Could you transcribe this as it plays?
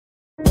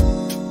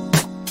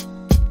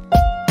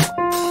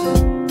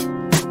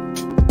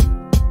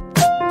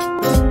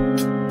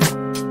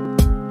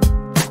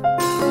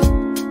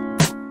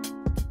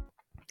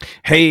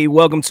Hey,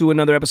 welcome to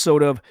another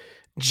episode of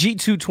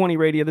G220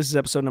 Radio. This is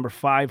episode number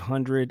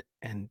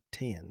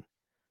 510. Woo!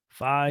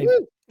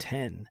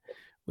 510.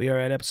 We are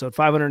at episode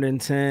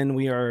 510.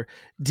 We are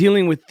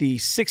dealing with the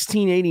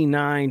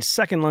 1689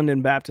 Second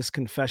London Baptist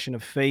Confession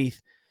of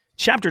Faith,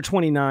 chapter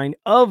 29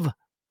 of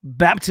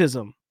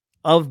baptism.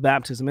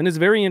 And it's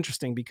very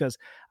interesting because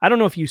I don't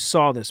know if you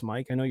saw this,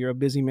 Mike. I know you're a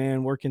busy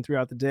man working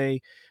throughout the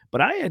day,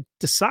 but I had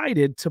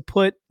decided to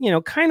put,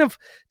 kind of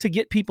to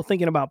get people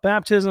thinking about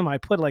baptism. I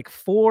put like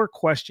 4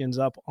 questions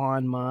up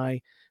on my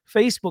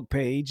Facebook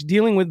page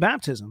dealing with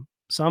baptism.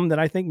 Some that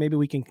I think maybe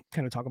we can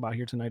kind of talk about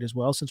here tonight as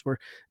well, since we're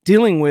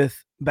dealing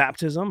with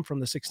baptism from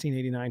the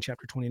 1689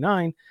 chapter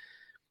 29.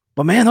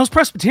 But man, those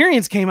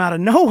Presbyterians came out of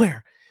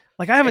nowhere.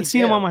 Like I haven't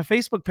seen them on my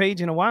Facebook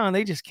page in a while, and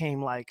they just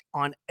came like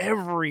on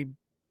every,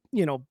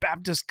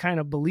 Baptist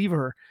kind of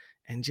believer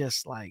and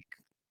just like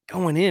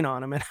going in on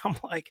them. And I'm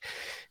like,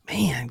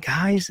 man,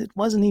 guys, it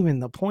wasn't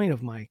even the point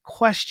of my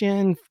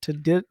question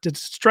to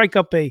strike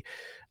up a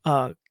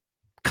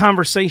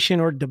conversation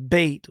or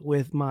debate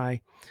with my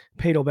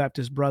Paedo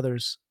Baptist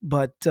brothers.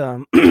 But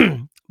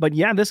but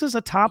yeah, this is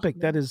a topic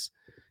that is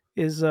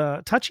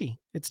touchy.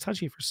 It's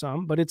touchy for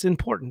some, but it's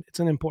important. It's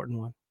an important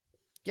one.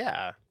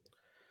 Yeah.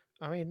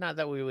 I mean, not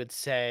that we would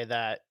say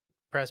that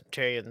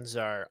Presbyterians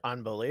are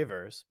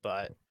unbelievers,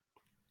 but,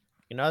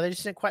 they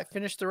just didn't quite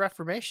finish the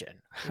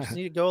Reformation. We just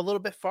need to go a little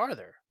bit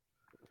farther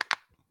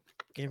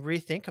and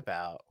rethink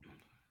about,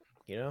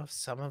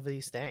 some of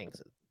these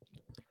things.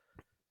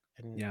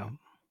 And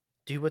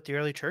do what the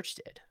early church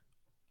did.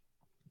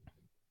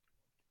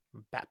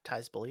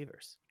 Baptize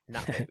believers,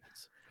 not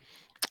babies.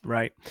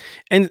 Right.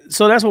 And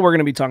so that's what we're going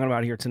to be talking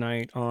about here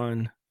tonight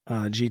on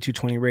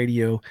G220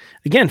 Radio.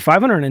 Again,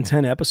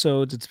 510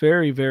 episodes. It's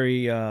very,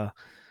 very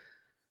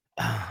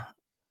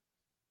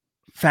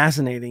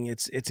fascinating.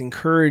 It's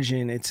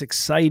encouraging. It's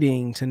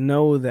exciting to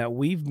know that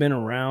we've been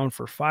around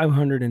for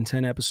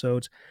 510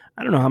 episodes.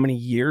 I don't know how many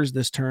years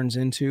this turns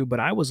into, but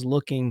I was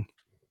looking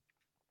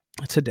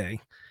today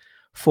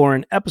for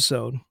an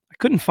episode. I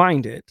couldn't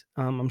find it.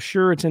 I'm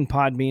sure it's in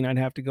Podbean. I'd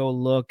have to go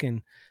look,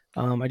 and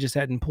I just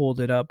hadn't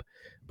pulled it up.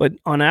 But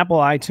on Apple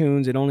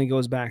iTunes, it only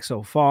goes back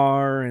so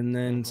far, and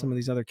then some of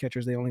these other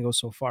catchers, they only go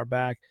so far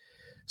back.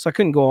 So I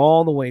couldn't go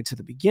all the way to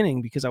the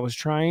beginning because I was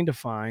trying to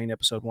find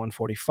episode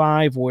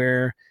 145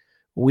 where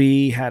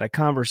we had a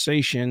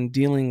conversation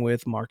dealing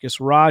with Marcus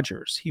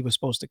Rogers. He was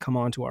supposed to come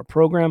on to our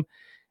program,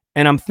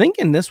 and I'm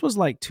thinking this was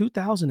like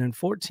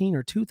 2014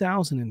 or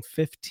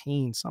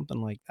 2015,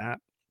 something like that.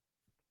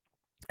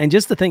 And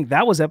just to think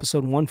that was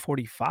episode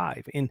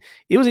 145, and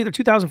it was either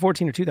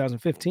 2014 or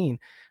 2015,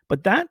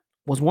 but that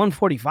was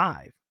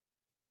 145.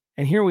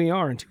 And here we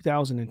are in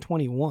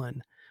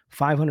 2021,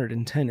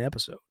 510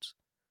 episodes.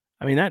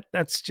 I mean,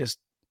 that's just,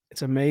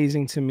 it's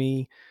amazing to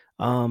me.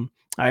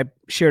 I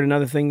shared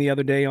another thing the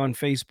other day on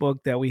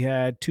Facebook that we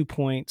had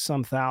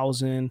 2-some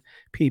thousand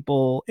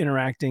people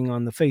interacting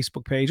on the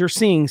Facebook page, or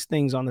seeing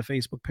things on the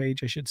Facebook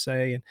page, I should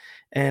say.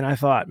 And I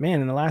thought, man,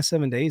 in the last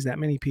 7 days, that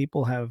many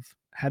people have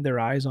had their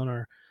eyes on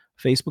our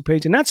Facebook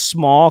page. And that's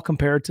small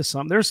compared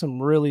to there's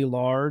some really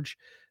large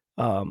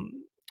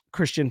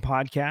Christian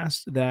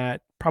podcasts that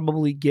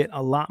probably get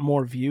a lot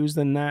more views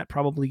than that,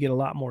 probably get a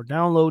lot more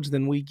downloads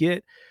than we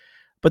get.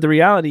 But the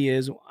reality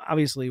is,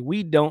 obviously,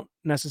 we don't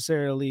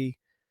necessarily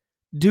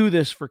do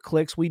this for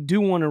clicks. We do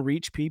want to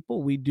reach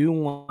people. We do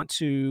want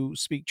to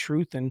speak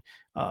truth and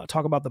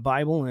talk about the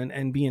Bible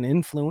and be an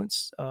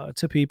influence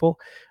to people.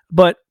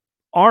 But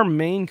our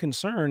main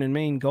concern and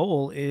main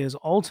goal is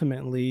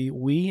ultimately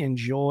we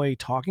enjoy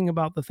talking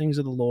about the things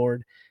of the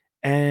Lord,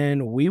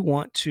 and we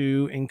want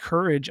to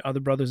encourage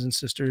other brothers and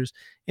sisters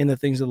in the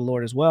things of the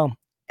Lord as well,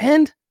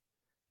 and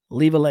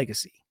leave a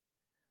legacy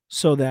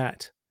so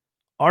that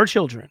our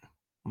children,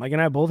 Mike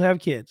and I both have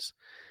kids,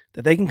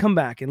 that they can come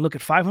back and look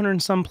at 500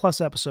 and some plus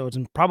episodes.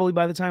 And probably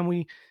by the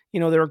time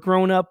they're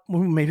grown up,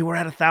 maybe we're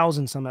at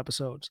 1,000 some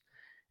episodes,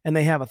 and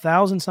they have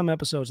 1,000 some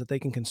episodes that they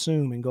can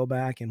consume and go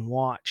back and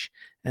watch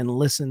and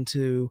listen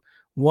to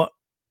what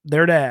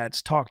their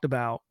dads talked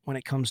about when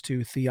it comes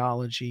to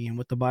theology and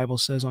what the Bible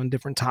says on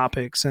different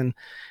topics. And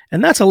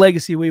that's a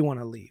legacy we want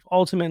to leave.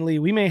 Ultimately,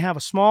 we may have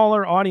a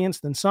smaller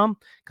audience than some,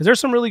 because there's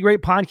some really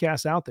great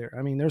podcasts out there.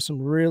 I mean, there's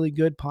some really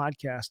good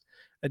podcasts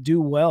that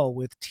do well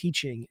with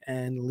teaching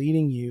and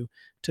leading you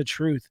to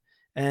truth.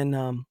 And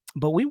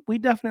but we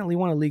definitely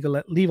want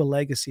to leave a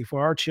legacy for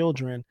our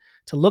children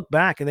to look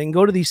back and then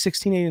go to these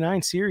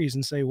 1689 series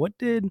and say, what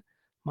did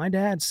my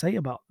dad say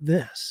about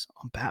this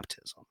on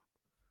baptism?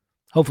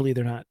 Hopefully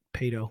they're not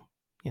Paedo,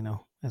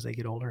 as they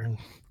get older. And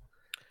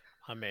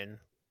I mean,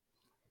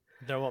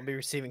 they won't be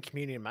receiving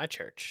communion in my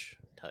church.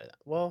 I'll tell you that.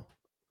 Well,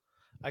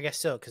 I guess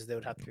so, because they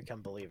would have to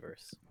become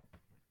believers.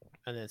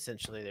 And then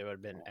essentially they would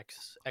have been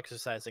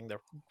exercising the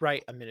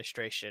right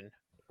administration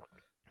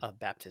of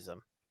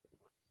baptism.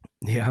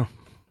 Yeah.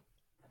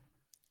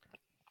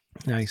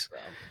 Nice.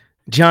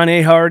 John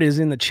Ahart is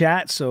in the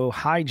chat. So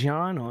hi,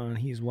 John.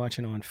 He's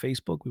watching on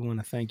Facebook. We want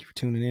to thank you for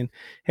tuning in.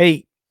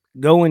 Hey,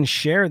 go and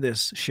share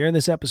this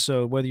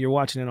episode, whether you're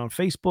watching it on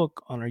Facebook,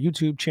 on our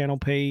YouTube channel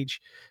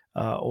page,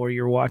 or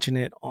you're watching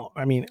it,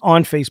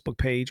 on Facebook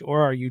page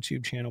or our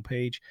YouTube channel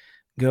page,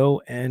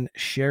 go and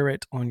share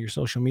it on your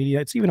social media.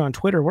 It's even on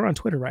Twitter. We're on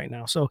Twitter right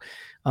now. So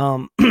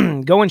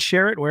go and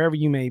share it wherever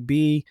you may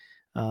be.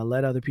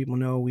 Let other people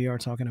know we are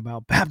talking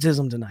about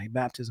baptism tonight.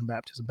 Baptism,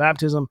 baptism,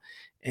 baptism.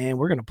 And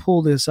we're going to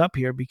pull this up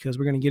here because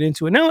we're going to get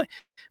into it. Now,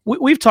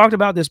 we've talked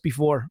about this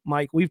before,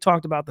 Mike. We've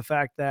talked about the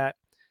fact that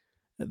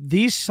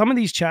some of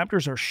these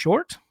chapters are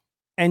short,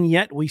 and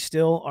yet we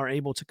still are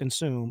able to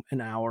consume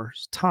an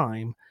hour's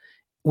time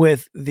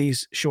with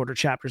these shorter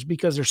chapters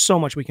because there's so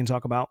much we can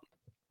talk about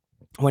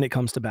when it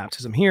comes to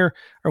baptism here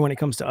or when it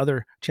comes to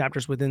other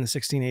chapters within the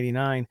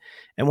 1689.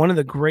 And one of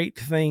the great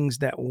things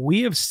that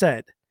we have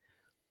said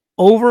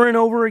over and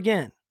over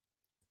again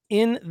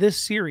in this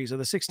series of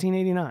the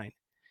 1689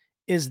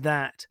 is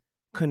that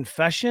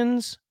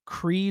confessions,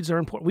 creeds are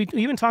important.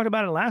 We even talked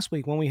about it last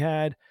week when we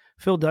had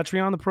Phil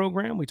Dutry on the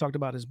program. We talked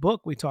about his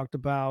book. We talked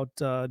about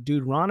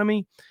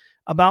Deuteronomy,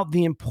 about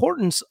the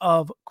importance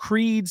of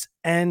creeds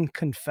and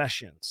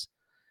confessions.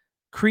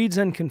 Creeds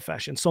and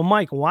confessions. So,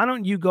 Mike, why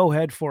don't you go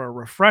ahead for a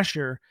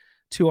refresher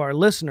to our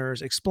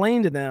listeners?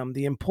 Explain to them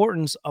the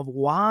importance of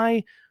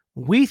why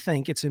we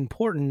think it's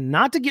important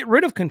not to get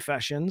rid of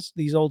confessions,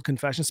 these old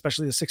confessions,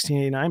 especially the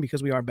 1689,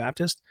 because we are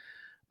Baptist,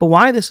 but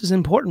why this is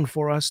important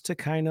for us to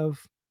kind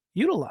of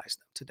utilize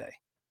them today.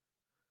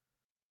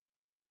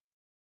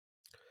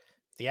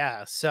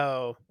 Yeah,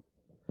 so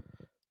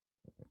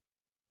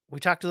we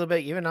talked a little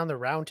bit even on the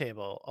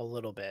roundtable a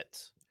little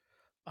bit.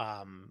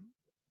 Um,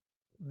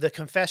 the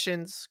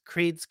confessions,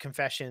 creeds,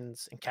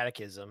 confessions, and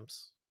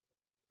catechisms,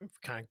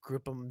 kind of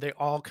group them. They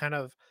all kind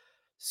of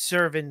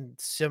serve in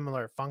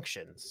similar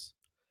functions,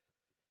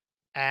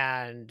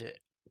 and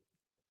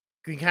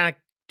we kind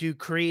of do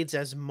creeds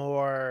as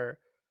more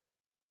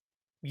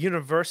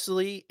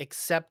universally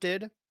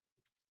accepted.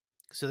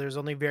 So there's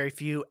only very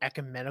few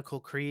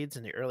ecumenical creeds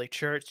in the early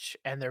church,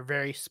 and they're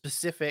very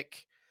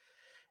specific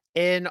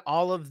in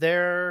all of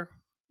their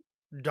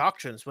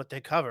doctrines, what they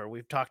cover.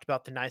 We've talked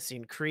about the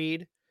Nicene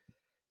Creed,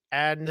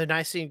 and the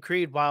Nicene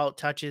Creed, while it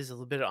touches a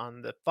little bit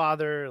on the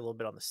Father, a little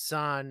bit on the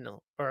Son,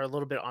 or a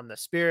little bit on the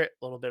Spirit,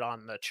 a little bit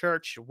on the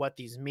church, what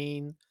these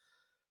mean,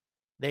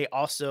 they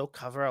also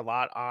cover a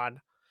lot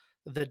on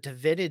the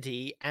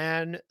divinity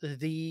and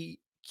the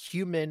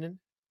human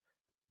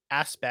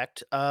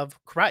aspect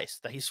of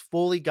Christ, that he's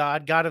fully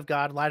God, God of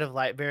God, light of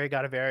light, very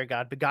God of very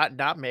God, begotten,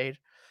 not made,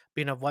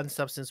 being of one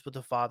substance with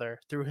the Father.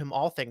 Through him,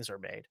 all things are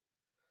made.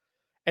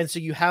 And so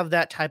you have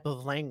that type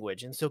of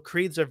language. And so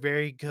creeds are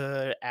very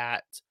good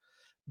at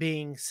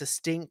being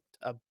succinct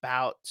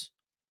about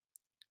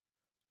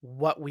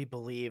what we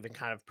believe and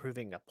kind of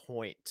proving a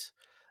point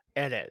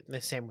in it.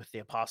 The same with the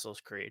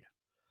Apostles' Creed,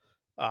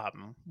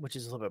 which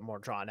is a little bit more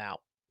drawn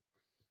out.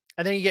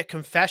 And then you get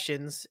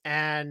confessions,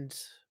 and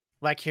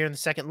like here in the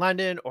Second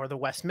London or the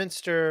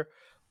Westminster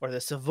or the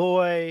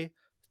Savoy,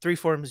 Three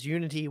Forms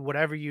Unity,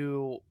 whatever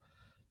you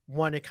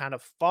want to kind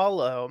of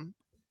follow,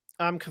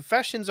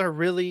 confessions are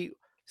really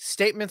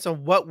statements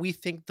on what we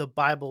think the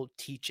Bible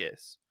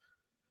teaches.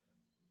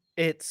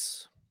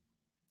 It's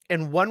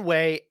in one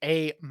way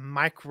a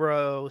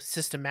micro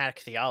systematic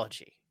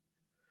theology.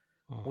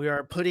 Oh, We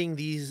are putting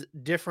these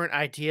different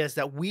ideas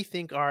that we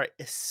think are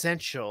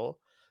essential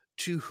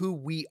to who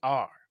we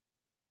are.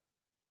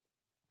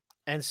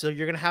 And so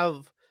you're going to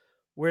have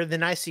where the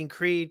Nicene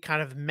Creed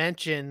kind of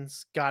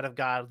mentions God of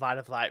God, light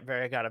of light,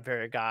 very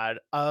God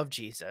of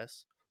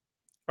Jesus,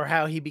 or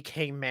how he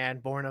became man,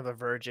 born of a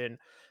virgin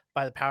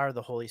by the power of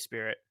the Holy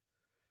Spirit.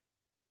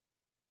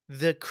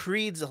 The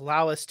creeds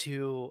allow us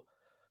to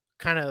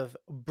kind of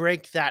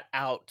break that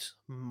out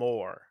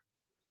more.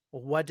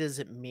 What does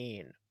it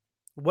mean?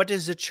 What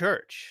is the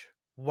church?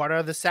 What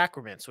are the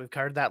sacraments? We've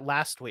covered that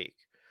last week.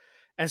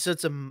 And so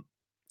it's a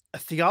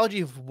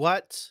theology of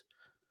what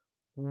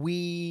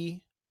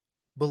we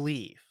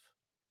believe.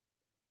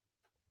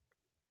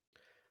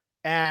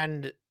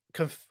 And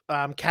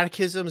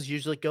catechisms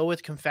usually go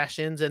with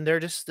confessions, and they're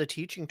just the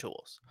teaching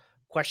tools,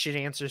 question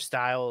answer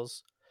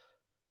styles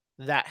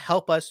that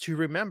help us to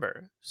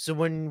remember. So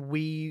when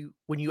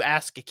you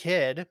ask a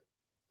kid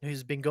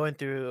who's been going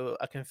through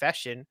a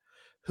confession,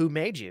 who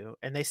made you?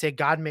 And they say,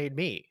 God made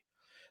me.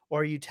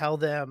 Or you tell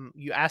them,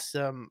 you ask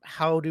them,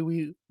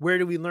 where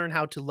do we learn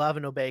how to love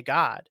and obey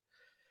God?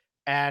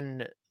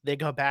 And they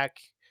go back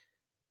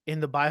in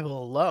the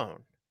Bible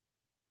alone.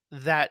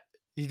 That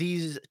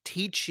these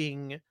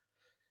teaching,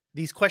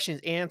 these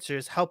questions,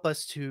 answers help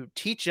us to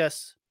teach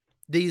us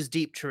these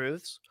deep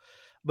truths,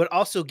 but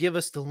also give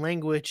us the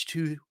language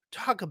to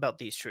talk about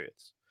these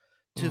truths,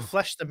 to mm,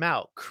 flesh them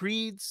out.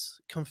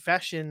 Creeds,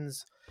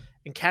 confessions,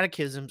 and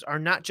catechisms are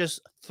not just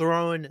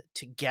thrown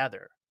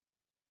together,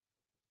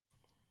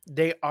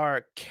 they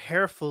are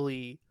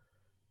carefully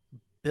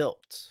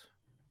built,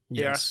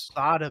 they are yes.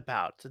 thought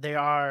about, they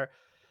are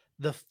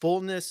the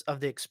fullness of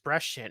the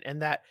expression,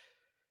 and that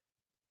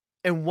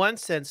in one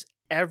sense,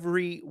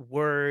 every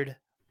word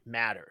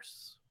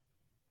matters.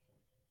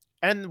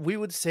 And we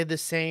would say the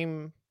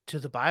same to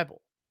the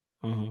Bible.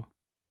 Hmm.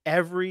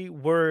 Every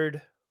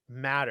word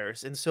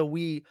matters. And so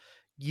we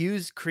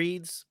use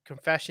creeds,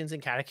 confessions,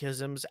 and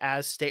catechisms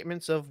as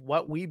statements of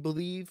what we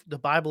believe the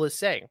Bible is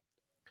saying.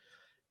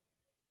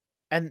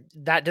 And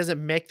that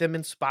doesn't make them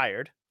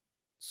inspired.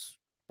 It's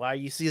why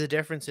you see the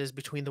differences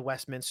between the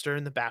Westminster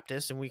and the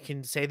Baptist, and we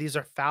can say these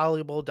are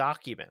fallible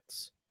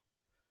documents.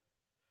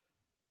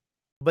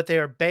 But they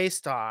are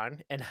based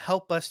on and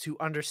help us to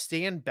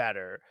understand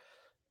better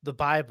the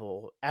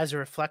Bible as a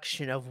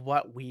reflection of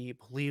what we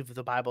believe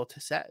the Bible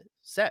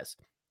says.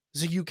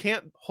 So you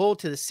can't hold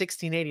to the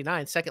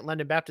 1689 Second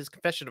London Baptist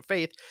Confession of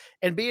Faith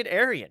and be an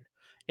Arian.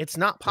 It's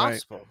not Right.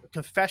 possible. The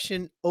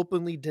confession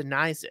openly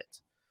denies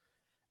it.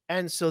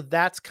 And so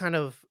that's kind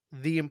of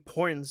the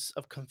importance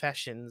of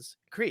confessions,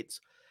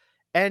 creeds.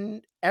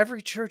 And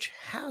every church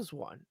has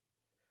one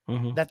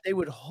Mhm. that they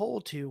would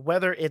hold to,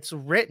 whether it's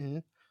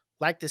written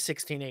like the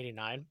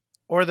 1689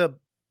 or the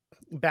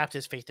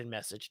Baptist Faith and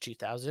Message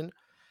 2000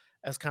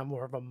 as kind of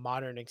more of a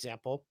modern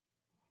example.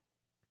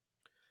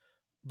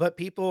 But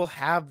people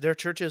have their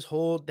churches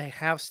hold, they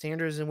have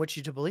standards in which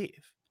you to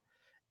believe.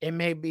 It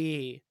may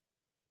be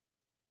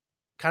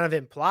kind of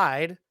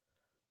implied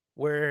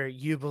where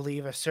you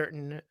believe a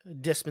certain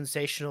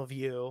dispensational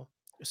view,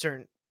 a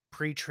certain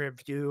pre-trib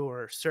view,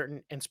 or a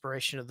certain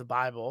inspiration of the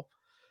Bible.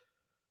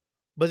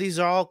 But these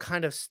are all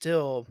kind of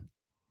still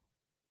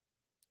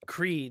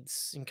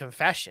creeds and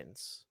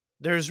confessions.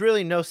 There's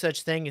really no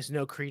such thing as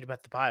no creed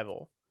about the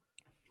Bible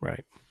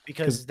Right.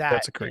 Because because that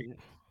that's a creed.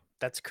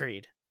 that's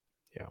creed.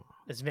 Yeah.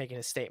 Is making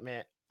a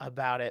statement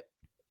about it.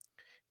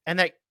 And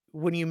that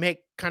when you make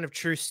kind of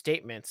true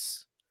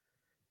statements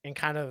and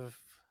kind of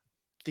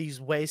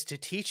these ways to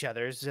teach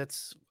others,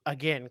 that's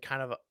again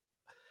kind of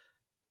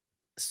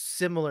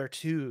similar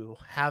to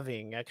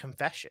having a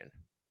confession.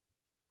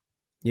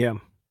 Yeah.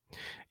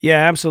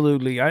 Yeah,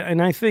 absolutely.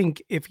 I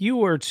think if you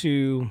were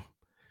to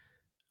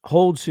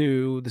hold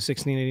to the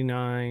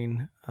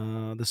 1689,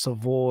 the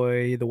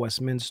Savoy, the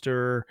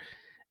Westminster,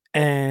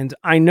 and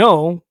I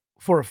know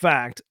for a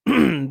fact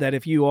that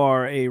if you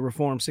are a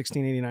Reformed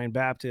 1689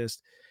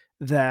 Baptist,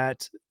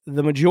 that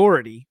the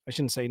majority, I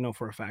shouldn't say no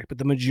for a fact, but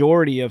the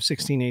majority of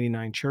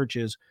 1689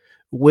 churches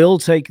will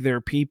take their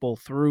people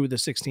through the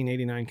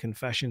 1689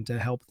 confession to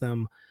help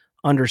them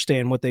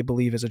understand what they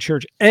believe as a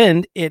church.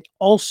 And it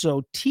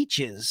also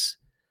teaches,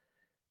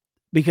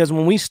 because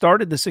when we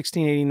started the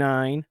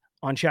 1689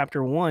 on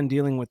chapter 1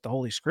 dealing with the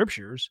Holy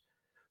Scriptures,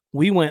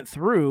 we went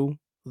through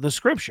the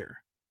Scripture.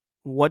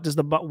 What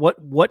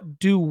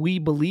do we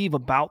believe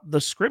about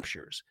the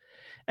Scriptures?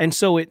 And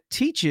so it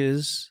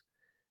teaches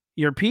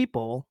your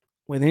people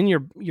within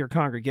your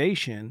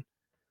congregation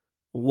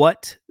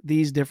what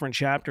these different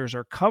chapters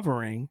are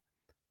covering,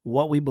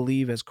 what we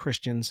believe as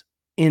Christians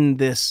in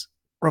this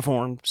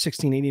Reformed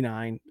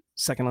 1689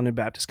 Second London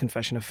Baptist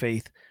Confession of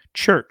Faith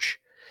church.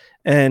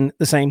 And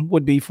the same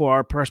would be for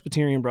our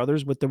Presbyterian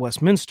brothers with the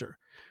Westminster,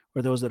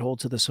 or those that hold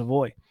to the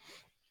Savoy.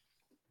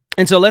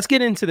 And so let's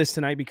get into this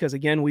tonight because,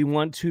 again, we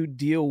want to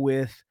deal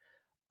with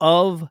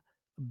of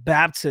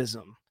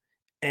baptism.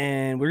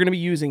 And we're going to be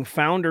using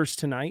Founders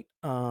tonight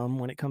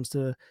when it comes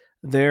to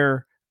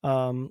their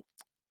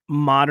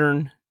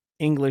modern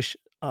English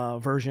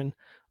version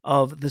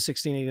of the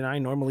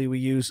 1689. Normally we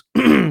use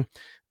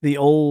the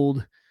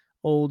old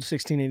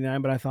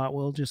 1689, but I thought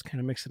we'll just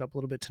kind of mix it up a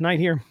little bit tonight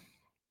here.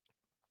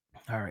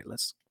 All right,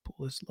 let's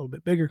pull this a little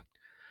bit bigger.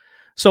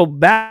 So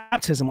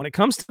baptism, when it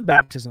comes to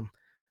baptism,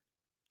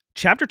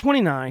 chapter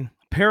 29,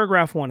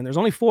 paragraph 1, and there's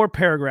only 4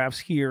 paragraphs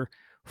here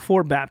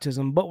for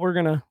baptism, but we're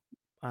going to,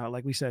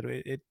 like we said,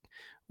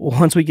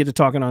 once we get to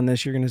talking on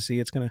this, you're going to see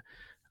it's going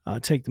to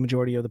take the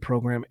majority of the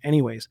program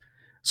anyways.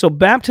 So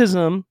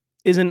baptism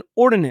is an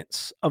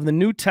ordinance of the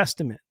New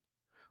Testament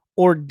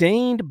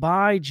ordained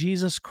by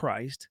Jesus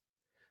Christ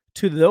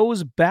to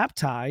those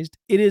baptized.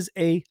 It is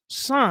a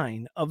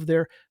sign of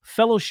their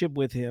fellowship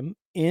with him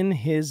in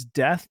his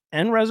death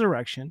and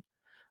resurrection,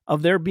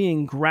 of their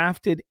being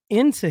grafted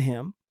into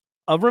him,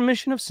 of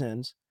remission of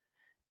sins,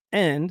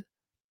 and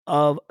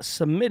of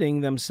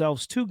submitting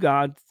themselves to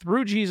God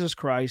through Jesus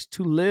Christ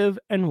to live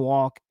and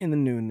walk in the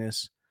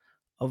newness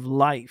of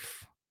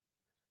life.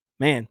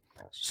 Man,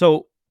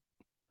 so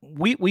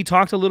we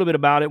talked a little bit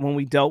about it when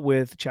we dealt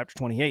with chapter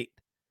 28,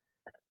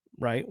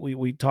 right?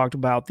 We talked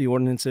about the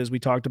ordinances. We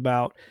talked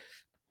about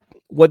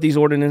what these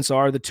ordinances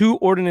are. The 2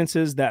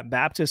 ordinances that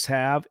Baptists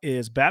have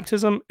is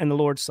baptism and the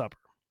Lord's Supper.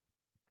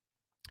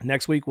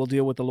 Next week we'll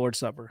deal with the Lord's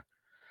Supper.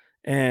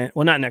 And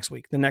well, not next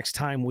week. The next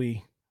time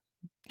we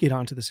get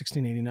onto the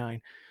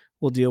 1689,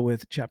 we'll deal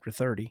with chapter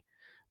 30.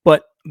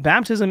 But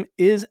baptism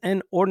is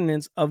an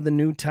ordinance of the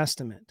New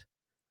Testament.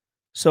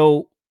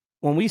 So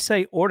when we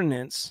say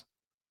ordinance,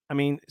 I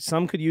mean,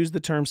 some could use the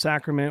term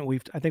sacrament.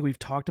 I think we've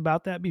talked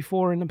about that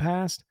before in the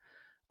past.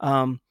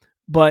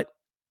 But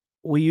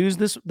we use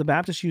this, the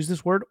Baptists use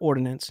this word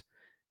ordinance,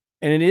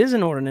 and it is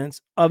an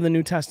ordinance of the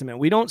New Testament.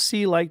 We don't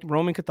see like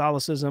Roman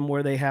Catholicism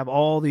where they have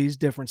all these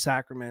different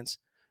sacraments.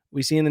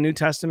 We see in the New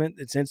Testament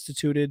it's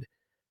instituted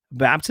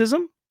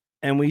baptism,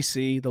 and we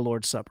see the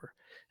Lord's Supper.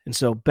 And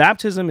so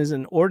baptism is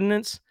an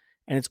ordinance,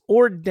 and it's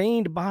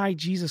ordained by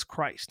Jesus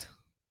Christ.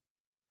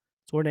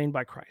 It's ordained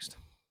by Christ.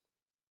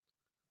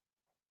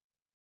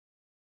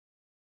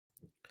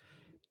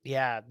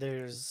 Yeah,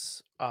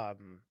 there's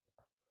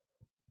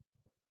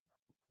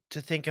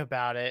to think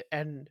about it,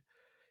 and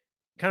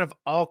kind of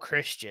all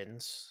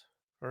Christians,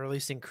 or at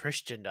least in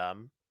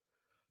Christendom,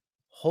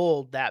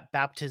 hold that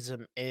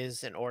baptism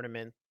is an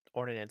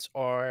ordinance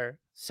or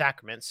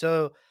sacrament.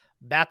 So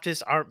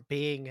Baptists aren't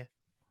being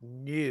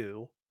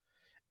new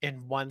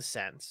in one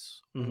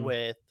sense Mhm,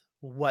 with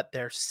what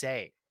they're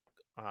saying.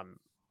 Um,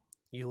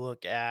 you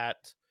look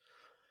at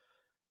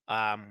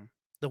um,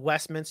 the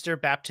Westminster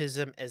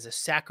baptism is a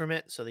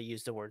sacrament, so they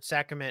use the word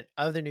sacrament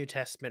of the New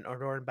Testament,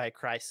 ordained by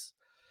Christ,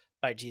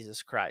 by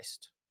Jesus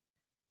Christ.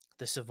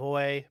 The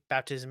Savoy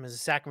baptism is a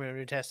sacrament of the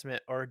New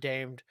Testament,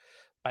 ordained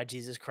by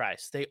Jesus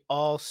Christ. They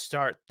all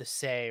start the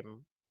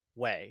same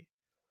way.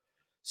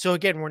 So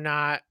again,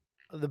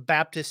 the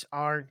Baptists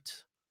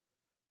aren't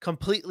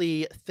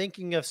completely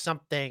thinking of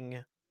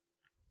something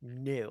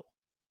new.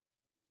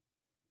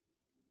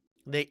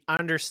 They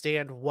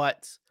understand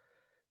what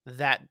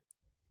that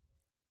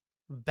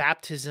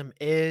baptism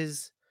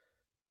is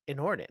an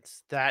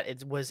ordinance, that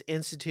it was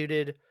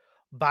instituted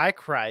by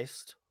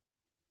Christ,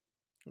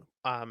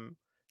 um,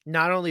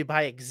 not only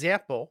by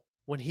example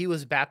when he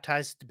was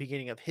baptized at the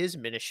beginning of his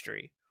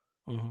ministry,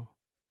 mhm,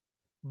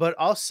 but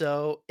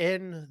also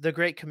in the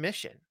Great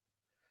Commission,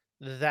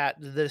 that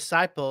the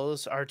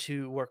disciples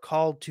were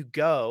called to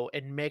go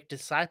and make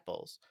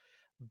disciples,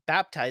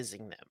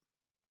 baptizing them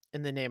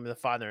in the name of the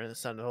Father and the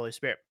Son and the Holy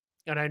Spirit.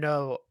 And I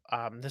know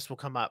this will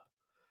come up.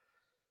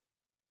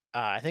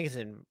 I think it's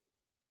in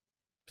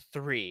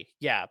 3.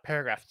 Yeah,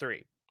 paragraph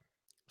 3.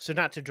 So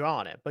not to draw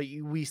on it, but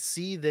we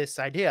see this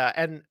idea,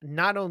 and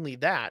not only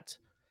that,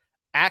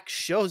 Acts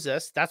shows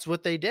us that's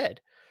what they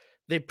did.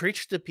 They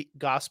preached the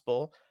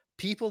gospel,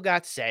 people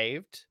got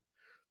saved,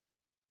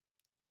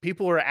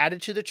 people were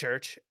added to the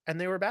church, and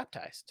they were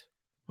baptized.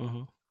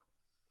 mhm.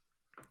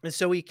 And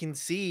so we can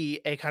see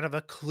a kind of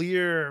a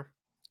clear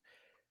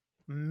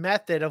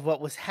method of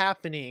what was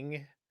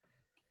happening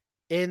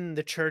in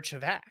the church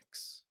of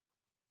Acts,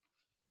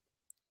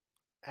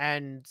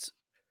 and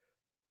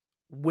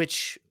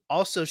which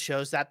also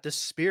shows that the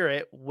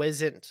Spirit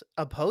wasn't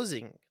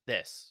opposing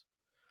this,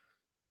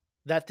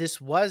 that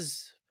this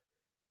was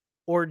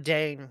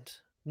ordained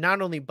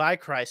not only by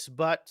Christ,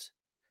 but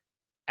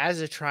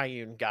as a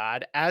triune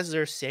God, as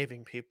they're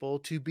saving people,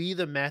 to be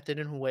the method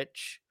in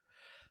which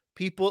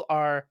people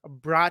are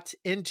brought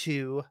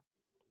into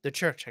the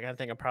church. I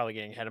think I'm probably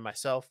getting ahead of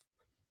myself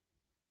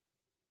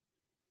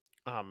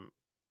um,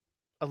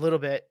 a little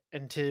bit,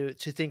 and to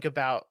think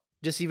about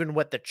just even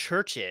what the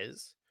church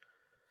is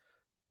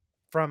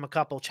from a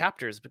couple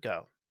chapters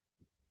ago.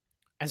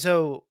 And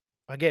so,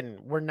 again,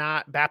 we're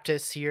not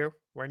Baptists here.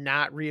 We're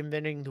not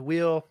reinventing the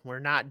wheel. We're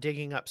not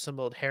digging up some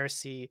old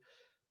heresy.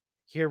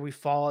 Here we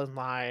fall in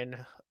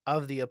line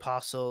of the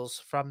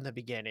apostles from the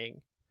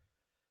beginning.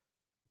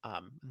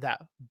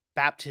 That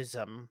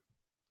baptism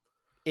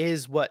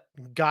is what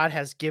God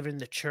has given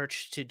the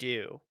church to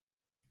do,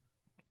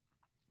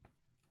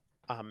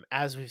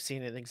 as we've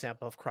seen an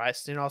example of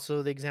Christ and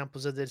also the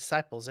examples of the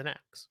disciples in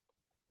Acts.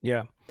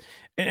 Yeah.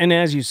 And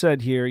as you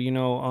said here,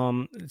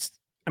 it's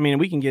I mean,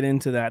 we can get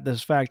into that,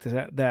 this fact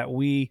that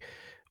we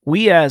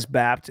as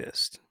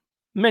Baptists,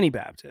 many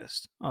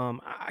Baptists,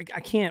 I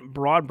can't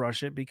broad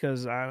brush it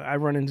because I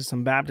run into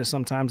some Baptists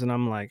sometimes and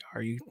I'm like,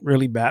 are you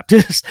really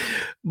Baptist?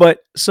 But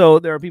so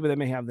there are people that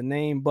may have the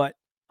name, but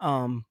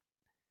um,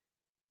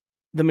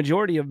 the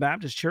majority of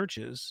Baptist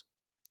churches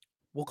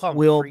We'll call them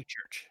will, free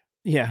church.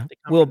 yeah, They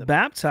come will from the free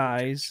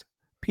baptize church.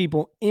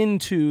 people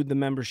into the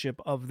membership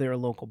of their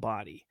local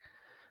body.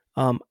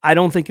 I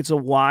don't think it's a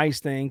wise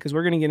thing because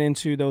we're going to get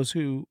into those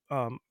who,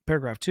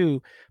 paragraph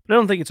 2, but I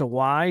don't think it's a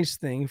wise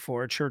thing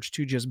for a church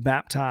to just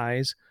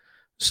baptize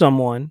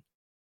someone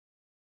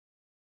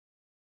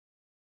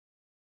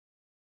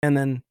and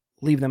then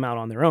leave them out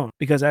on their own.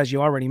 Because as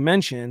you already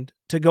mentioned,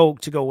 hey,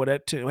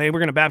 we're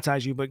going to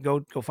baptize you, but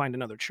go find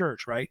another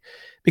church, right?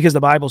 Because the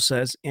Bible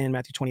says in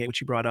Matthew 28,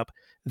 which you brought up,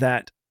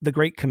 that the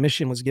Great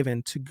Commission was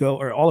given to go,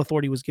 or all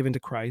authority was given to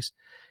Christ,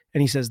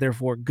 and He says,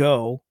 therefore,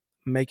 go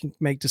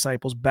make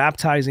disciples,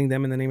 baptizing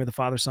them in the name of the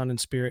Father, Son, and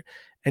Spirit,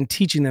 and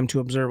teaching them to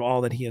observe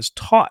all that He has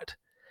taught.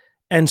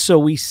 And so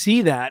we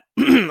see that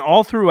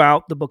all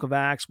throughout the book of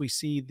Acts. We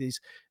see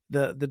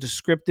the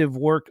descriptive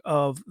work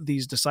of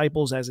these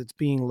disciples as it's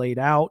being laid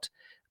out.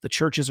 The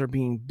churches are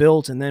being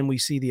built, and then we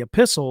see the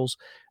epistles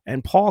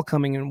and Paul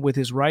coming in with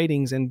his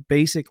writings and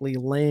basically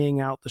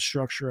laying out the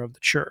structure of the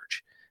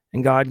church.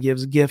 And God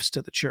gives gifts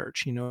to the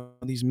church,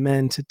 these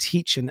men to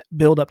teach and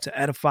build up, to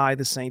edify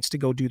the saints, to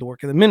go do the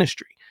work of the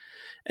ministry.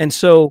 And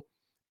so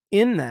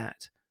in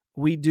that,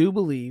 we do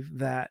believe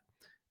that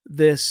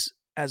this,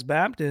 as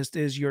Baptist,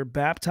 is you're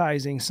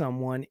baptizing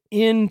someone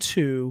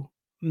into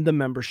the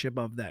membership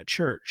of that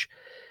church.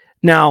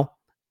 Now,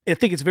 I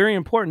think it's very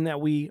important that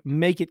we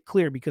make it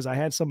clear, because I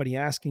had somebody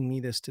asking me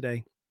this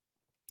today,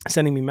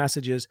 sending me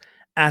messages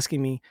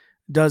asking me,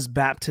 does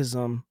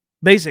baptism,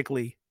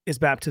 basically, is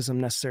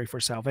baptism necessary for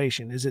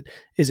salvation? Is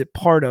it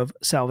part of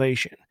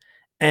salvation?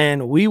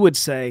 And we would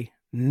say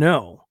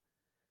no.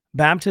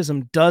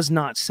 Baptism does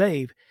not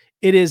save.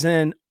 It is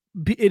an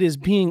it is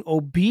being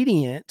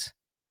obedient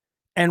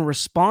and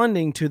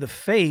responding to the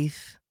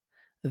faith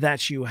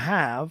that you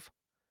have,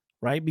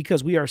 right?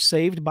 Because we are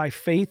saved by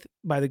faith,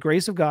 by the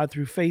grace of God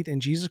through faith in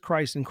Jesus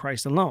Christ and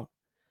Christ alone.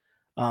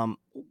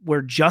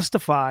 We're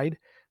justified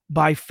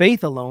by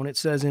faith alone, it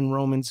says in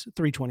Romans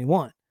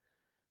 3:21.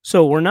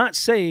 So we're not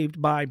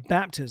saved by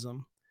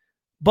baptism,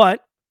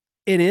 but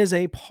it is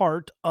a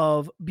part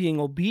of being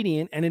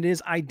obedient, and it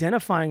is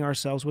identifying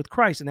ourselves with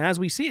Christ. And as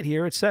we see it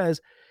here, it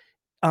says,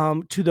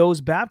 to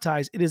those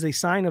baptized, it is a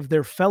sign of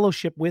their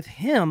fellowship with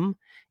him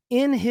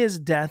in his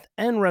death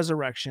and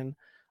resurrection,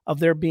 of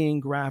their being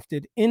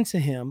grafted into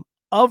him,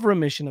 of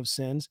remission of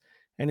sins.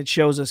 And it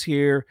shows us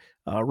here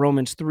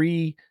Romans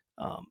 3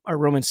 or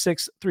Romans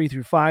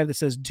 6:3-5, that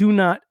says, do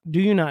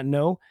you not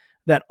know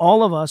that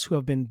all of us who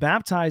have been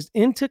baptized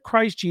into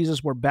Christ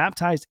Jesus were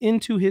baptized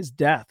into his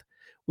death?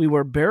 We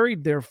were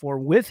buried, therefore,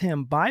 with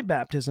him by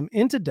baptism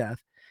into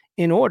death,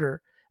 in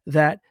order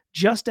that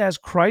just as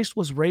Christ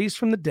was raised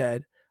from the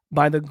dead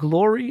by the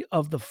glory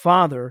of the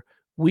Father,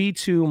 we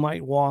too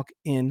might walk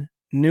in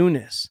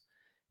newness.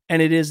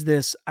 And it is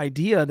this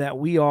idea that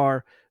we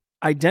are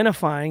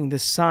identifying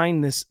this sign,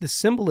 this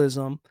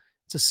symbolism.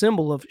 It's a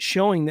symbol of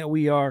showing that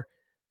we are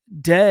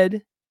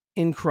dead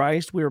in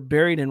Christ. We are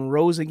buried and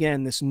rose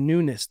again, this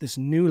newness, this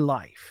new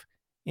life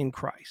in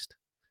Christ.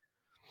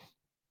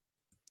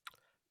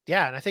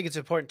 Yeah, and I think it's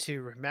important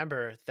to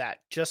remember that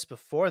just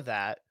before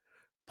that,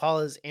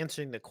 Paul is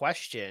answering the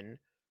question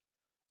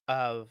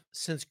of,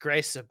 since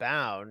grace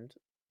abound,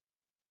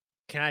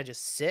 can I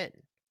just sin?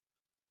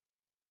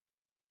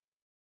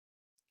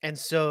 And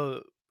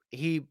so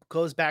he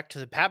goes back to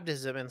the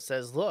baptism and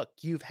says, look,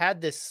 you've had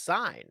this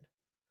sign.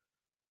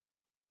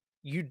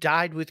 You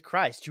died with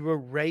Christ. You were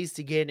raised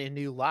again in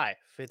new life.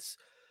 It's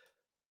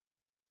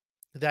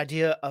the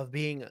idea of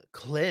being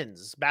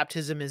cleansed.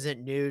 Baptism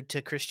isn't new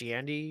to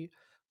Christianity.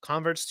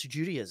 Converts to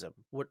Judaism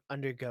would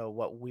undergo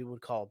what we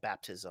would call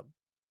baptism.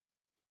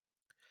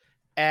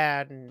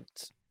 And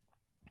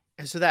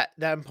so that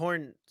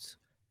important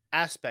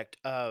aspect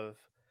of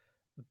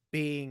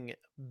being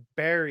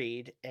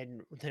buried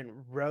and then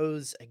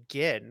rose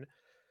again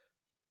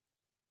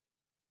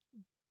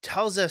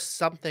tells us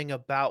something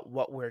about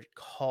what we're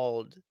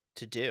called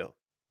to do.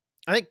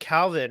 I think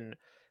Calvin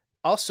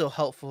also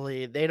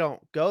helpfully, they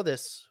don't go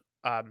this,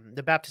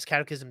 the Baptist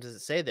Catechism doesn't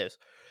say this,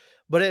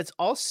 but it's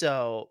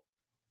also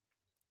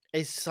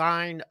a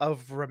sign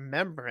of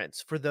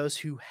remembrance for those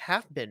who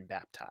have been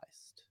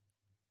baptized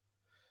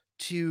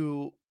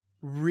to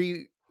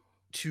re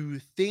to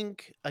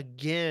think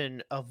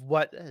again of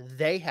what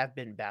they have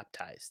been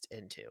baptized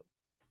into,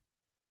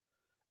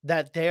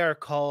 that they are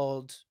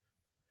called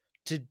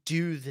to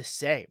do the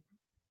same,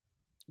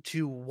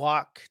 to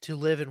walk, to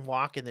live and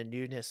walk in the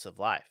newness of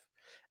life,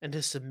 and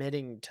to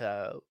submitting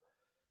to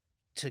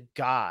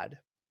God,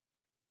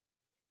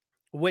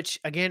 which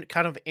again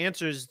kind of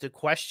answers the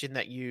question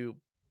that you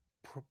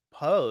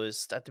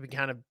proposed at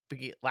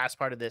the last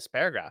part of this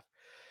paragraph.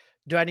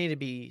 Do I need to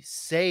be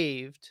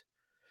saved?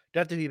 Do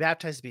I have to be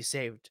baptized to be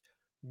saved?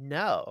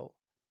 No,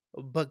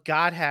 but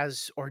God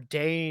has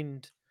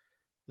ordained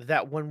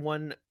that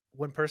when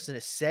person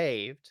is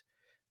saved,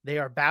 they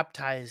are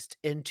baptized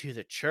into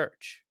the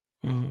church.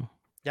 Mhm.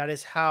 That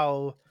is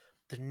how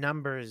the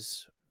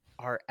numbers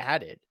are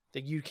added.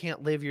 That you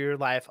can't live your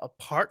life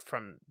apart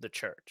from the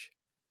church.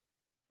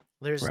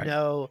 There's Right.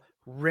 no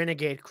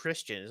renegade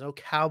Christians, no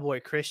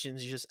cowboy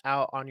Christians just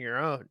out on your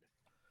own.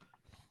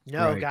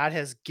 No, Right. God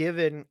has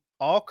given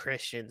all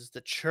Christians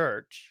the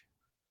church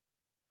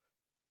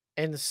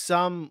in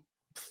some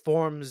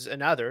forms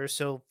and others.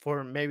 So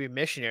for maybe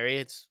missionary,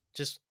 it's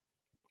just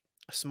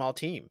a small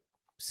team,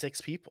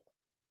 6 people,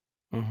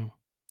 Mhm.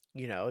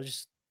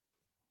 just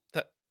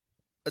that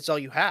that's all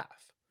you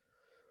have.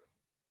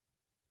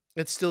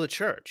 It's still a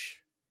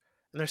church,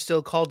 and they're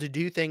still called to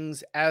do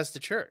things as the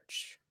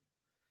church.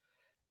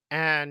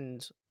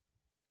 And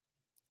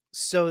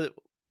so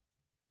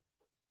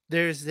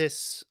there's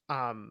this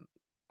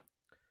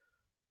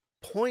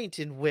point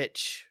in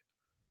which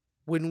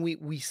when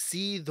we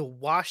see the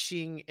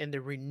washing and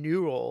the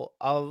renewal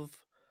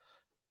of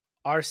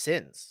our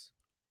sins,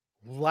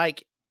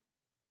 like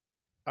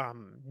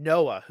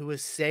Noah, who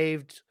was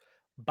saved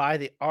by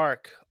the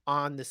ark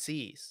on the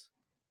seas,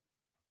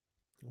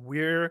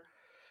 we're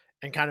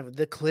and kind of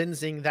the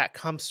cleansing that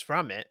comes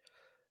from it.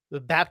 The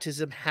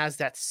baptism has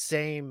that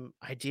same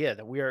idea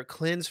that we are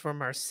cleansed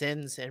from our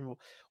sins and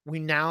we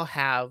now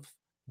have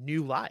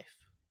new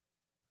life.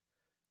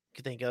 You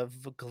can think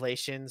of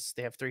Galatians,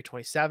 they have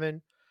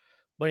 3:27,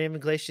 but even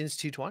Galatians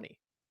 2:20.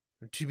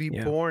 To be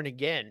Yeah. born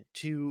again,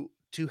 to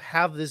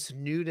have this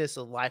newness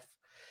of life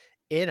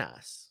in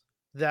us,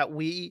 that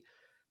we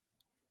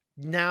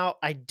now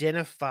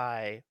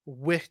identify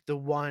with the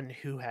one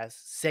who has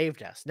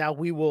saved us. Now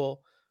we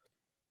will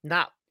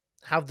not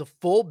have the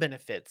full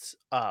benefits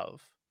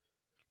of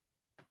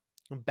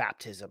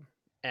baptism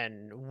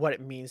and what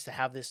it means to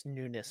have this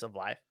newness of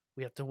life.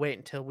 We have to wait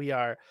until we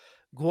are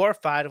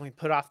glorified and we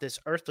put off this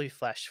earthly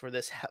flesh for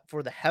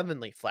for the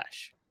heavenly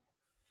flesh.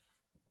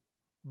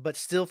 but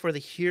still for the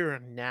here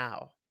and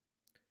now,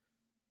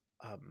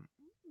 um,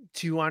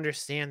 to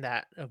understand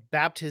that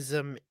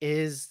baptism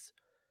is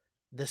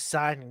the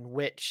sign in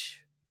which,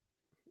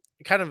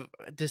 kind of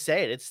to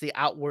say it, it's the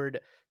outward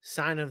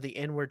sign of the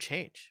inward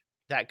change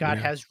that God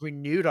Yeah. has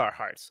renewed our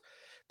hearts,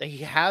 that He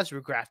has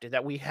regrafted,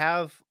 that we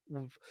have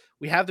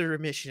the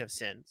remission of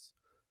sins.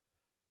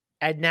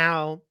 And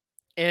now,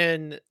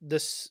 in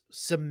this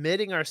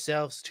submitting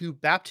ourselves to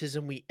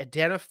baptism, we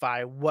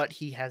identify what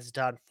He has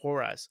done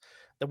for us.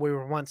 That we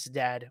were once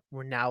dead,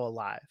 we're now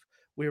alive.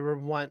 We were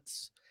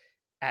once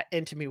at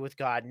intimacy with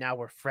God, now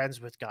we're friends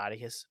with God.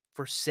 He has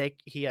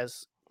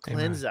Amen.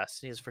 cleansed us,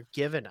 He has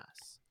forgiven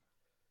us.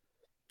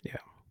 Yeah.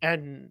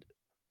 And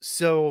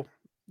so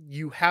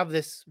you have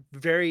this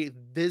very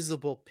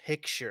visible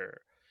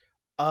picture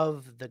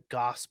of the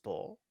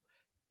gospel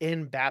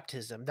in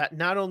baptism, that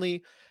not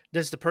only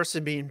does the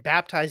person being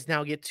baptized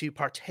now get to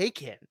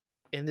partake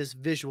in this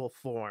visual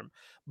form,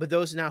 but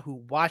those now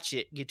who watch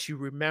it get to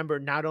remember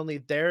not only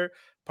their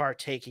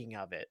partaking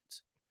of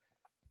it,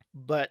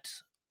 but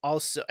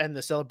also and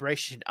the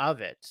celebration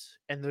of it,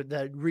 and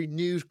the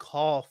renewed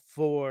call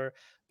for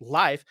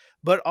life,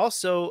 but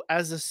also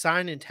as a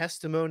sign and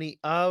testimony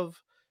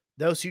of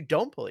those who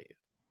don't believe,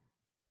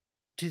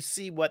 to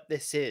see what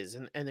this is,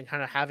 and then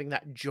kind of having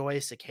that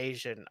joyous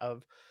occasion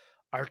of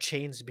our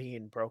chains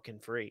being broken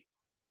free.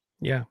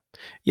 Yeah.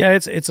 Yeah,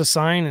 it's a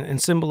sign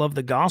and symbol of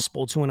the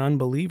gospel to an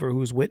unbeliever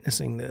who's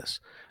witnessing this,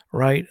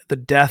 right? The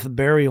death,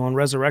 burial, and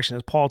resurrection,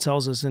 as Paul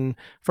tells us in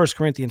 1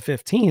 Corinthians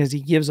 15, as he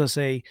gives us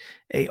a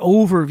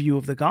overview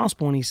of the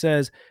gospel, and he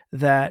says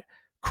that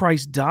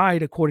Christ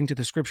died according to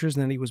the scriptures,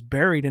 and then he was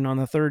buried, and on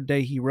the third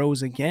day he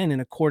rose again in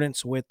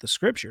accordance with the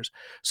scriptures.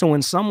 So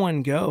when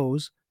someone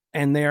goes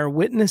and they are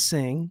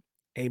witnessing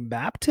a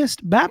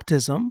Baptist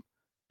baptism,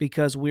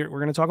 because we're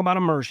going to talk about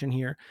immersion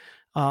here,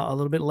 a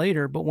little bit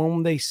later. But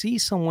when they see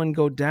someone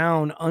go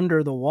down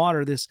under the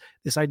water, this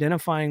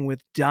identifying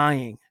with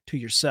dying to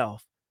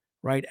yourself,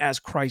 right? As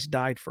Christ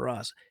died for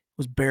us,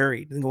 was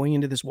buried and going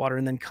into this water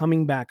and then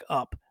coming back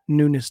up,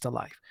 newness to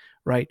life,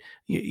 right?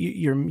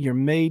 You're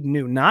made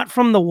new, not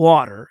from the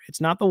water.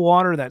 It's not the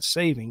water that's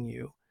saving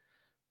you.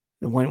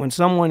 When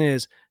someone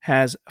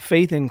has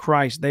faith in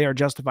Christ, they are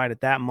justified at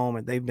that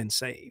moment. They've been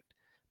saved.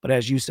 But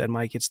as you said,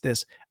 Mike, it's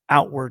this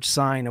outward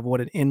sign of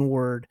what an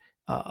inward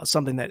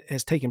something that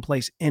has taken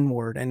place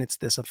inward, and it's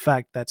this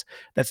effect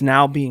that's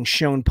now being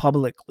shown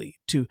publicly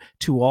to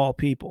all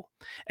people.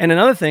 And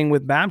another thing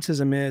with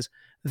baptism is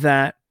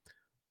that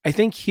I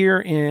think here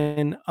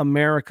in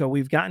America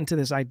we've gotten to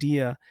this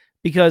idea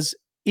because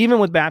even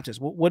with Baptists,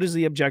 what is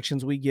the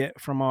objections we get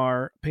from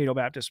our Paedo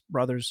Baptist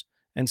brothers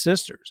and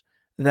sisters?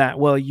 That,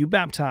 well, you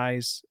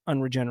baptize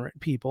unregenerate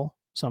people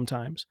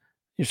sometimes.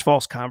 There's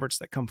false converts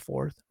that come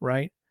forth,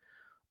 right?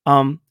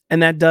 And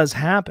that does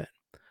happen.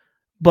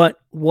 But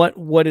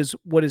what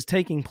is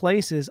taking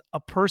place is a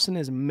person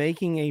is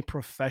making a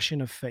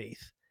profession of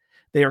faith.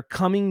 They are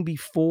coming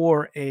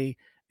before a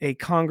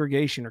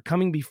congregation or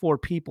coming before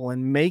people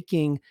and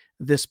making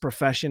this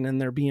profession,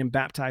 and they're being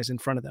baptized in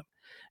front of them.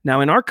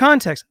 Now, in our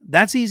context,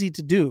 that's easy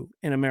to do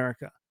in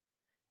America.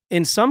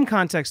 In some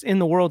context in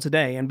the world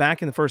today and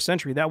back in the first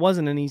century, that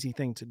wasn't an easy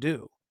thing to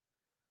do.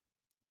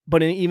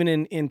 But even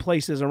in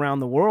places around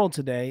the world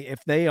today, if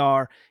they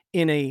are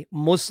in a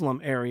Muslim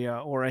area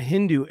or a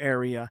Hindu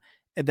area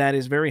that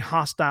is very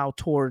hostile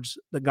towards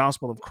the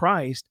gospel of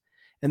Christ,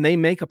 and they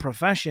make a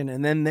profession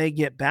and then they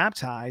get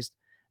baptized,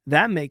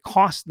 that may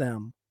cost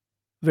them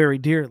very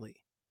dearly,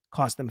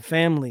 cost them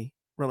family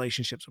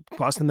relationships,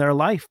 cost them their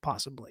life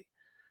possibly.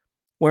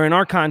 Where in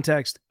our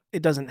context,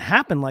 it doesn't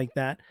happen like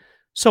that.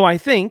 So I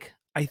think,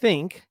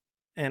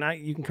 and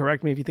you can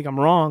correct me if you think I'm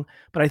wrong,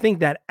 but I think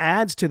that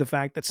adds to the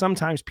fact that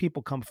sometimes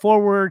people come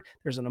forward.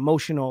 There's an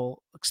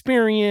emotional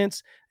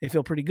experience. They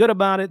feel pretty good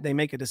about it. They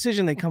make a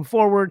decision. They come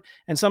forward,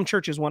 and some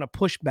churches want to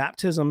push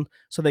baptism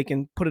so they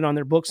can put it on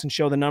their books and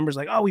show the numbers,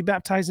 like, oh, we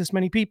baptized this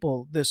many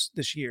people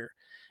this year,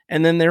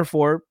 and then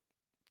therefore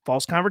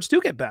false converts do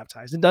get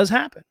baptized. It does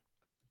happen.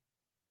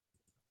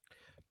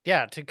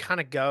 Yeah, to kind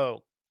of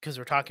go, because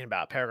we're talking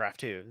about paragraph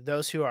two,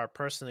 those who are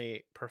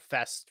personally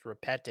professed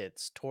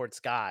repentance towards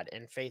God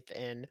and faith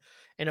in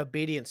and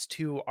obedience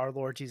to our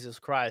Lord Jesus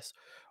Christ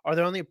are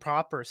the only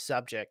proper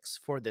subjects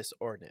for this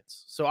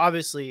ordinance. So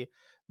obviously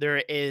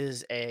there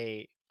is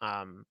an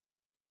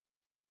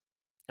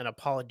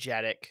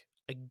apologetic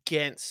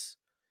against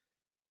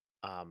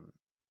um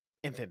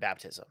infant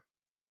baptism.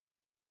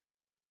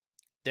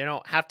 They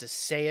don't have to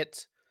say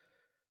it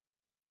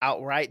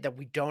outright that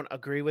we don't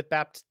agree with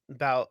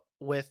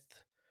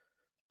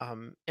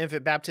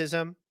infant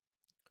baptism,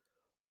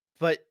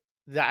 but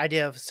the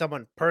idea of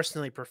someone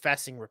personally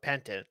professing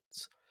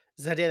repentance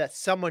is the idea that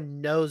someone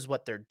knows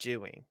what they're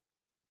doing.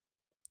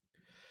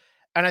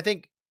 And I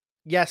think,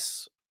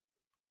 yes,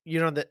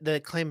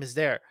 the claim is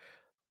there,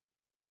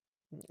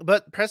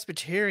 but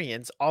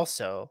Presbyterians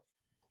also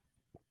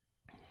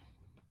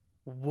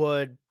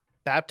would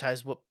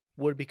baptize what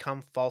would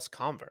become false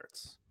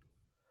converts.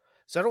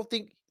 So I don't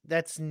think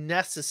that's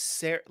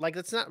necessary. Like,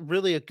 that's not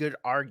really a good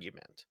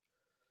argument.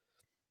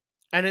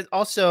 And it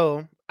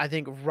also, I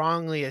think,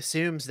 wrongly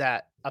assumes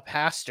that a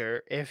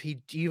pastor, if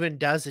he even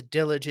does a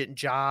diligent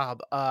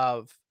job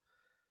of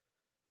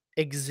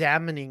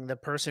examining the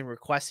person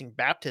requesting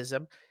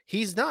baptism,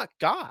 he's not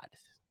God.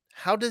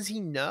 How does he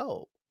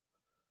know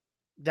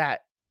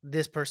that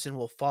this person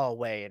will fall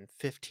away in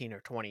 15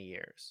 or 20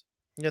 years?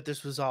 That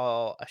this was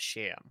all a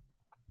sham.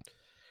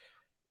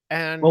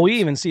 Well, we And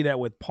even see that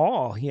with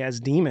Paul. He has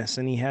Demas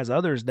and he has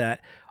others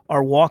that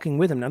are walking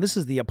with him. Now, this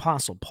is the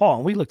apostle Paul.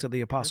 And we looked at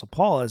the Mhm. apostle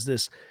Paul as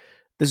this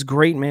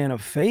great man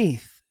of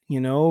faith,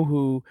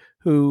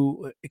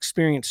 who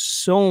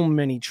experienced so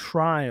many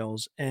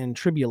trials and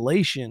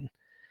tribulation,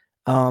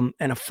 and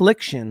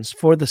afflictions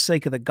for the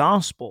sake of the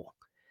gospel.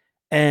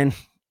 And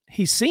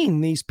he's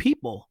seen these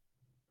people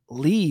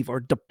leave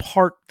or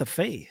depart the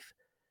faith,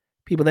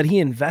 people that he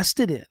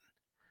invested in,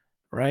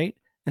 right?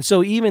 And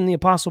so even the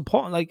apostle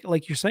Paul,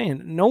 like you're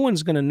saying, no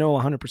one's going to know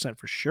 100%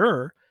 for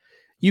sure.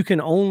 You can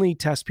only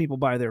test people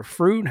by their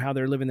fruit and how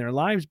they're living their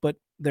lives, but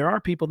there are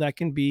people that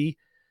can be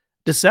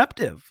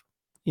deceptive.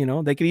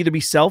 They could either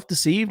be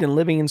self-deceived and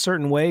living in a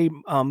certain way,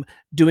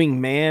 doing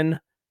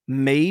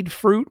man-made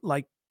fruit,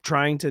 like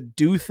trying to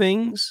do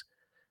things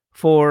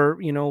for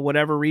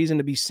whatever reason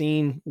to be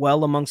seen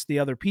well amongst the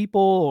other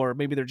people, or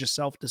maybe they're just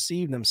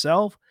self-deceived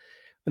themselves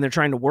and they're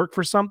trying to work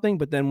for something,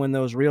 but then when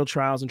those real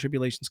trials and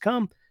tribulations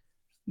come,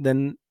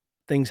 then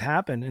things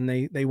happen and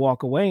they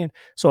walk away. And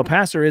so a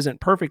pastor isn't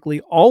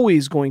perfectly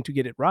always going to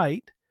get it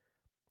right,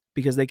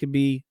 because they could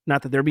be,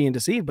 not that they're being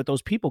deceived, but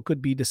those people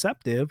could be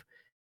deceptive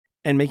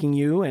and making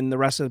you and the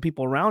rest of the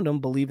people around them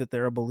believe that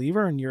they're a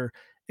believer, and you're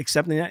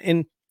accepting that.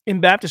 In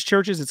Baptist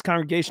churches, it's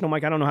congregational.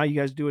 Mike, I don't know how you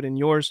guys do it in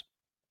yours,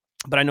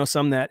 but I know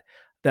some that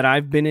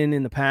I've been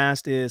in the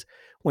past is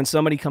when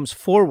somebody comes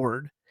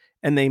forward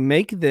and they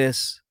make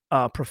this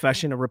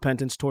profession of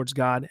repentance towards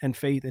God and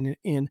faith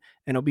in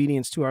and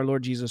obedience to our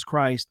Lord Jesus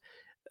Christ,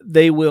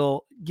 they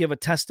will give a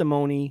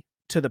testimony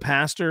to the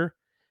pastor.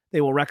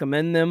 They will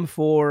recommend them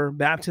for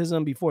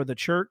baptism before the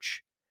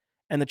church,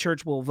 and the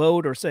church will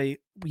vote or say,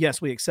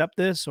 yes, we accept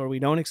this, or we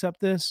don't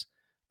accept this.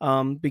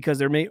 Because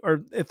there may,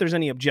 or if there's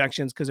any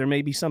objections, because there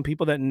may be some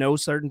people that know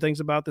certain things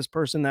about this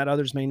person that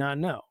others may not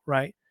know,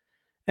 right?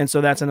 And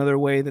so that's another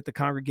way that the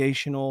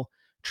congregational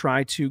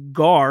try to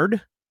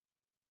guard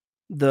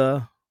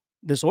the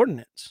this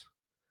ordinance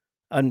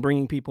and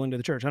bringing people into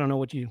the church. I don't know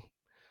what's your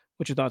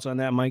thoughts on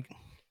that, Mike?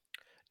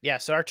 yeah,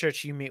 so our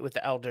church, you meet with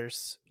the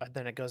elders,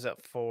 then it goes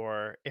up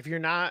for if you're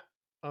not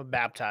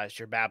baptized,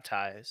 you're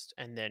baptized,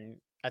 and then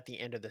at the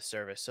end of the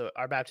service. So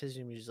our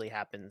baptism usually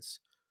happens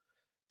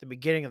the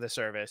beginning of the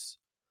service,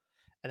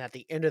 and at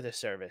the end of the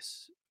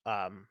service,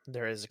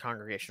 there is a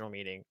congregational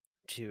meeting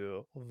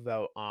to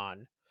vote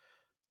on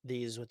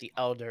these with the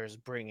elders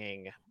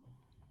bringing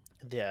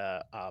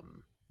the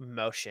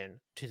motion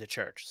to the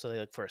church. So they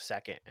look for a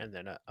second and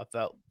then a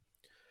vote.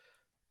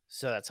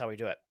 So that's how we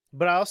do it.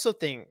 But I also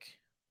think,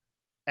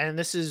 and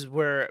this is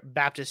where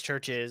Baptist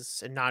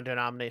churches and non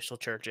denominational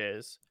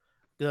churches,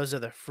 those are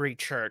the free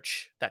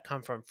church that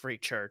come from free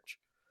church,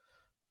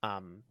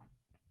 um,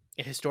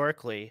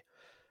 historically,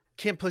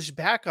 can push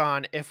back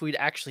on if we'd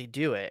actually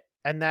do it.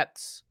 And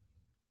that's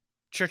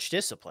church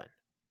discipline.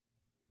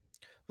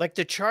 Like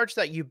the charge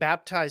that you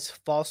baptize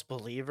false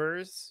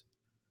believers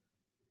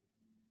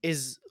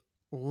is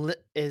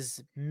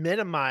is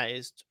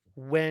minimized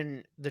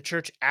when the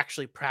church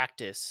actually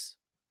practice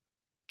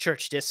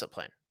church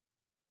discipline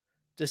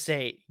to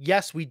say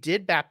yes, we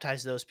did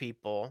baptize those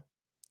people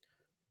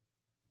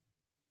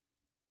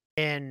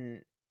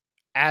and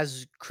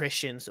as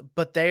Christians,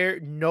 but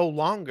they're no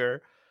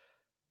longer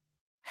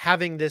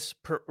having this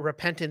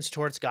repentance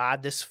towards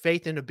God, this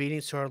faith and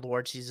obedience to our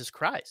Lord Jesus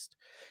Christ.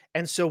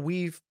 And so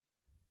we've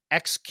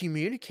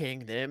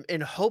excommunicating them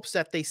in hopes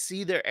that they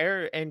see their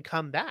error and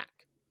come back.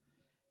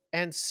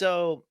 And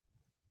so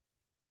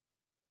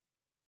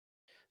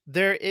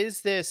there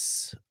is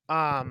this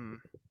kind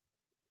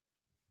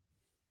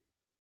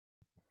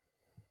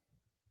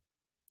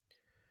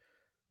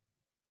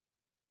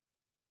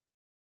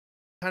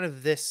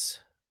of this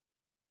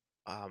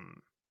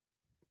um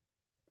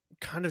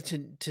kind of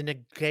to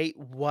negate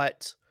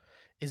what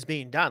is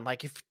being done.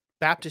 Like if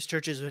Baptist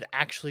churches would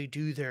actually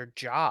do their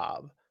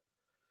job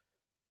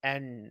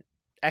and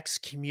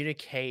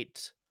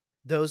excommunicate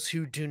those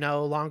who do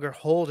no longer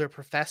hold or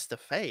profess the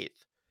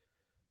faith,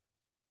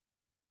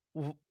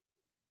 w-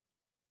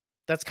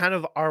 that's kind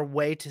of our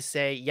way to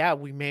say, yeah,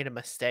 we made a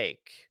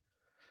mistake.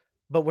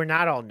 But we're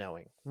not all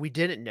knowing. We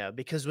didn't know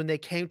because when they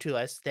came to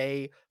us,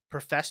 they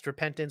professed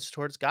repentance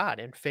towards God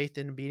and faith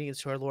and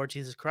obedience to our Lord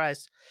Jesus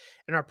Christ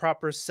and are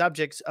proper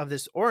subjects of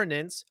this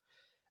ordinance.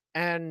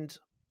 And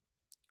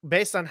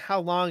based on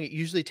how long it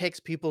usually takes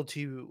people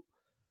to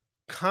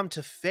come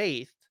to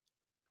faith,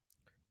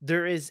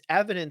 there is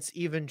evidence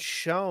even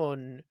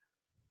shown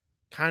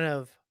kind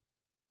of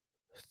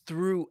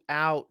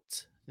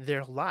throughout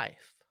their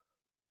life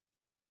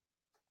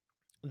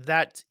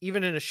that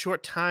even in a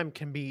short time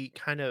can be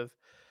kind of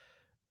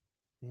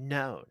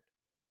known.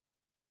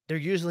 They're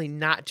usually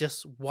not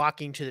just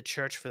walking to the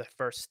church for the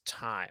first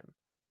time.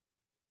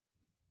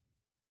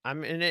 I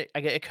mean, it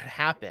could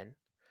happen.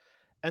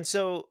 And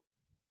so,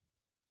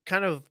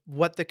 kind of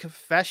what the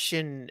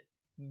confession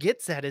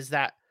gets at is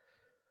that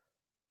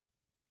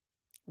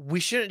we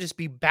shouldn't just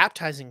be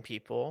baptizing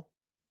people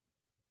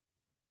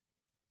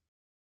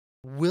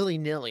willy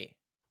nilly,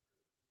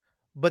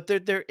 but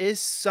there is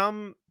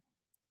some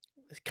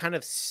kind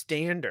of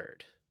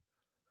standard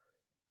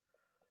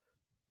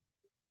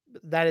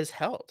that is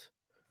held.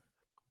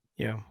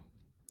 Yeah.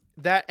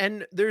 That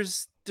and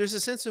there's a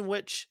sense in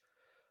which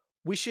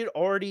we should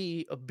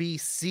already be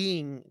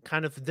seeing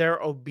kind of their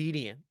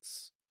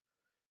obedience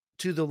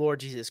to the Lord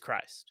Jesus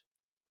Christ.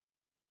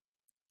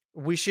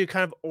 We should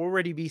kind of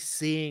already be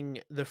seeing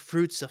the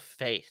fruits of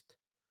faith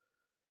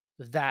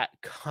that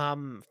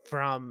come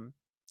from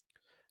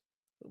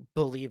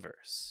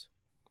believers.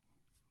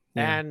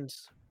 Yeah. And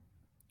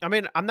I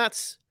mean, I'm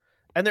not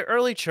in the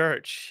early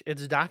church,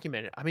 it's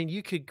documented. I mean,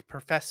 you could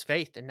profess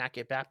faith and not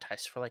get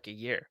baptized for like a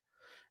year,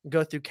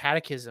 go through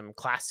catechism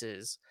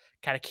classes,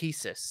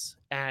 catechesis,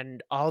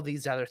 and all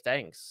these other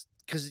things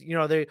because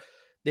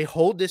they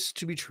hold this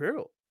to be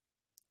true.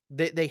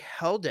 They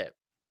held it.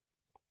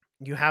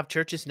 You have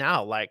churches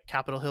now like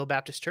Capitol Hill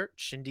Baptist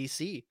Church in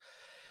DC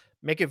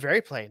make it very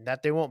plain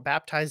that they won't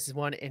baptize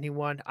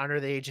anyone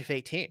under the age of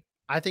 18.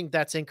 I think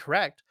that's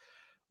incorrect,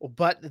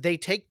 but they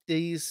take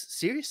these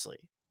seriously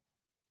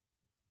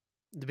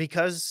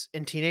because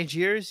in teenage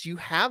years you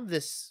have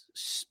this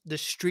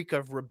streak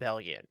of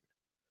rebellion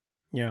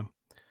Yeah.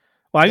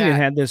 Well, I even that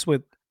had this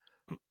with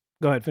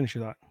go ahead, finish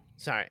your thought.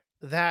 sorry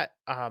that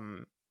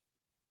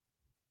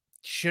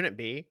shouldn't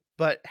be,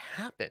 but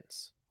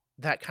happens.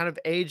 That kind of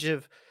age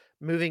of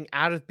moving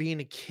out of being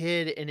a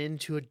kid and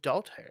into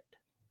adulthood.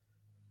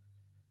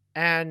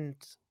 And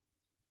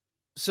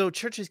so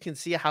churches can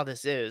see how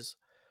this is,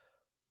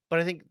 but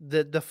I think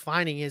the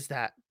finding is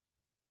that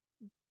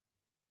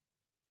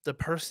the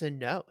person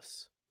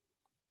knows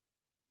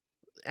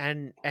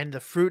and the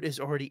fruit is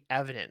already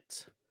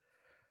evident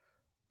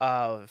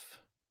of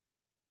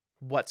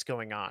what's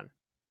going on.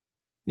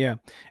 Yeah.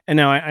 And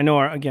now I know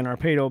our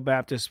Paedo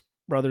Baptist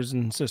brothers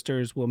and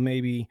sisters will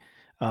maybe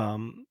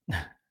um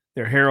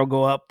their hair will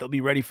go up. They'll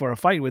be ready for a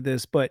fight with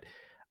this, but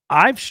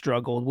I've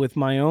struggled with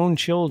my own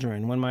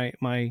children when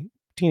my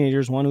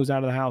teenagers, one who's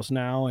out of the house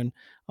now and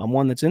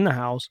one that's in the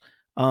house,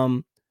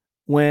 um,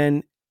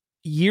 when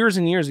years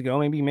and years ago,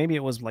 maybe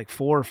it was like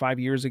 4 or 5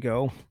 years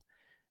ago,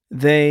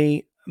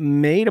 they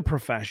made a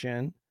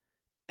profession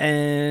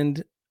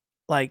and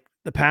like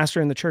the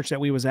pastor in the church that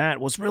we was at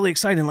was really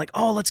excited, like,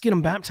 "Oh, let's get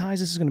them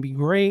baptized. This is going to be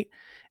great."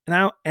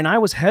 And I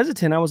was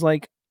hesitant. I was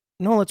like,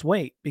 "No, let's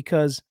wait,"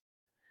 because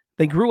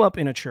they grew up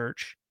in a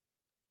church.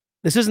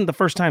 This isn't the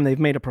first time they've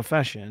made a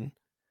profession.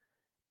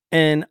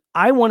 And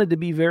I wanted to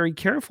be very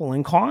careful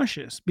and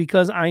cautious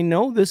because I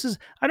know this is,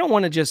 I don't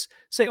want to just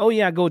say, oh,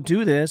 yeah, go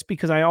do this,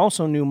 because I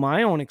also knew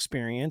my own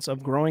experience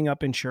of growing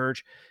up in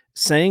church,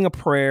 saying a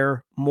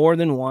prayer more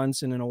than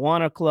once in an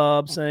Awana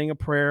club, saying a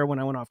prayer when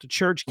I went off to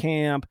church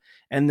camp,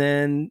 and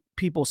then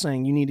people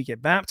saying, you need to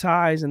get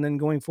baptized, and then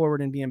going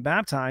forward and being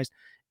baptized.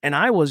 And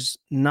I was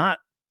not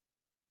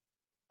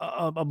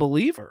a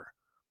believer.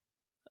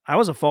 I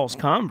was a false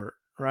convert,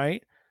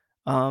 right?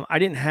 I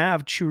didn't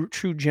have true,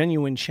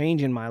 genuine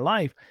change in my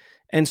life.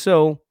 And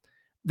so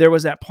there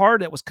was that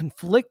part that was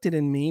conflicted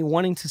in me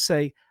wanting to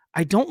say,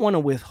 I don't want to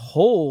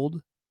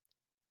withhold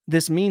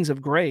this means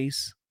of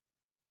grace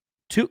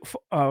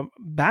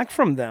back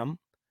from them,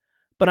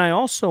 but I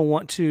also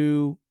want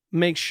to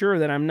make sure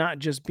that I'm not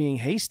just being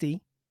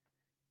hasty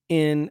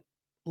in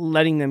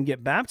letting them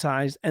get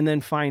baptized and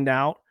then find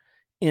out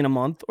in a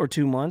month or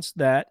 2 months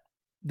that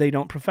they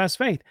don't profess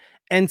faith.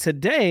 And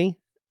today,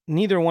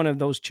 neither one of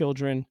those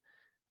children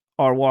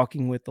are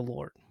walking with the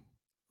Lord,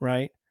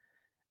 right?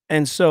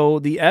 And so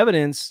the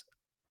evidence,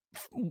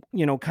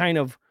 kind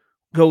of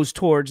goes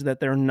towards that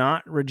they're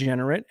not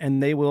regenerate,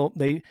 and they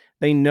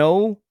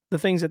know the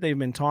things that they've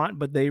been taught,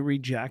 but they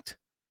reject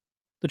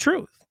the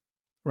truth,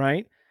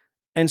 right?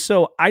 And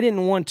so I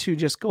didn't want to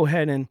just go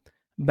ahead and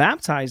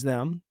baptize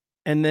them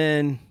and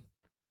then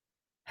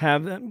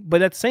have them,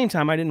 but at the same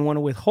time, I didn't want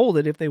to withhold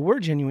it if they were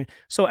genuine.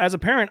 So as a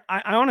parent,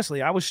 I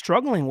honestly, I was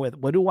struggling with,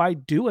 what do I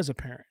do as a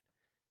parent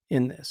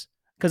in this?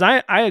 Because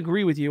I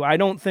agree with you. I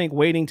don't think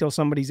waiting till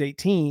somebody's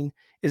 18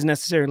 is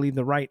necessarily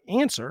the right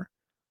answer.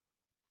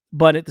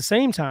 But at the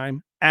same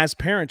time, as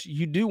parents,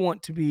 you do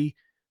want to be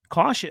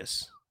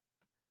cautious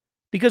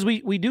because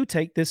we do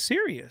take this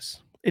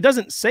serious. It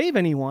doesn't save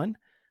anyone,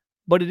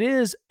 but it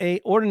is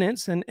a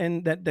ordinance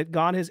and that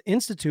God has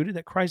instituted,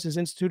 that Christ has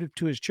instituted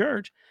to his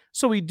church.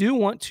 So we do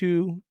want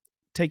to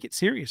take it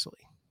seriously.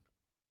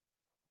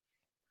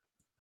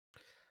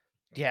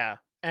 Yeah.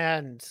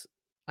 And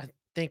I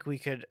think we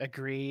could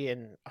agree,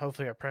 and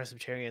hopefully our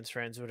Presbyterians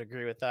friends would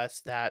agree with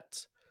us,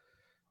 that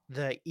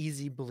the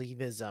easy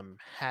believism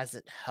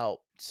hasn't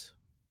helped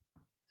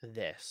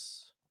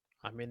this.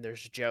 I mean,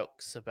 there's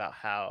jokes about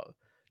how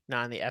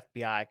now the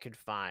FBI could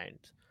find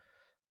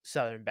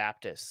Southern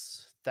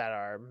Baptists that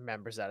are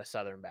members at a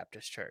Southern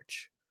Baptist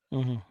church.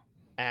 Mhm.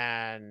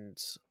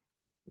 And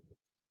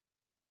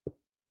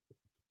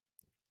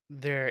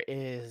there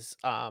is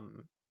that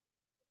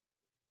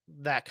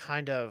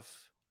kind of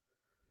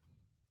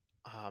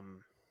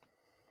um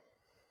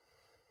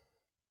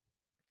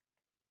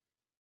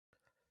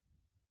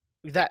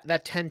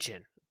that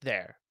tension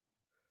there.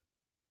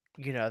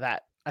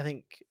 That I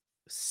think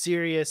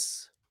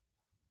serious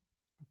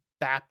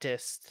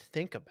Baptists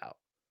think about.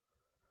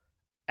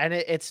 And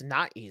it's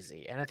not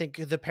easy. And I think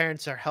the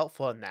parents are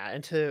helpful in that.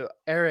 And to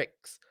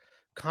Eric's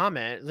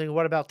comment, like,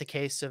 what about the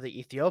case of the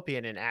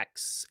Ethiopian in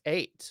Acts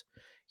 8?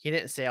 He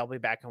didn't say, I'll be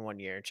back in 1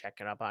 year and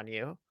checking up on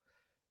you.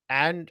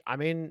 And I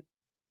mean,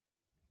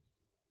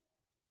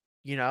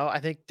 I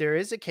think there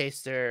is a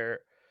case there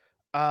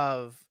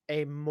of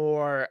a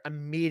more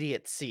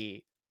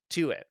immediacy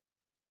to it.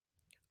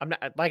 I'm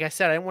not, like I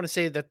said, I don't want to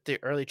say that the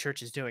early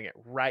church is doing it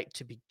right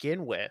to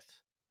begin with,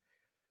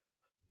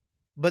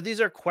 but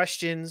these are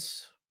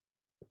questions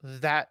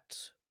that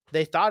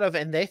they thought of,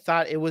 and they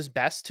thought it was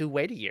best to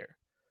wait a year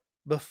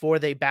before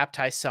they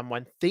baptize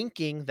someone,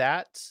 thinking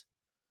that,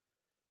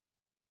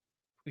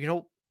 you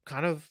know,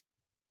 kind of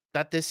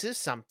that this is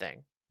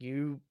something.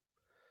 You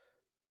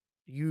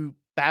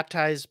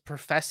baptize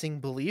professing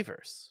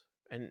believers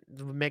and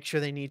make sure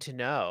they need to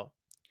know.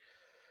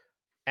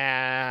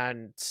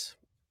 And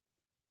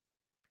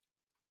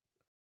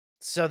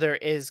so there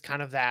is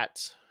kind of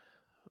that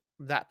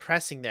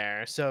pressing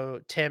there.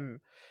 So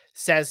Tim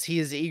says he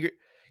was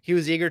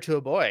eager to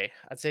a boy.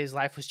 I'd say his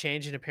life was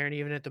changing apparent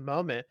even at the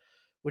moment,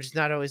 which is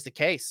not always the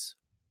case.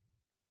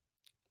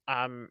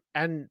 And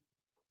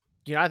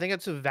I think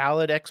it's a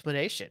valid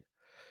explanation.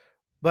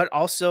 But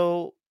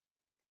also,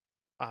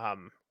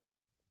 um,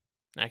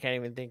 I can't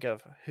even think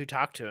of who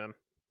talked to him.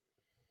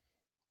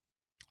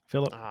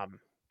 Philip. Um,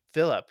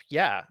 Philip,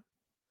 yeah.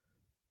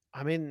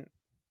 I mean,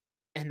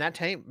 in that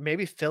time,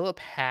 maybe Philip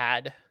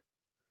had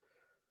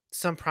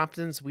some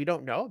promptings we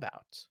don't know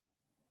about.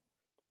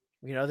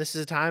 This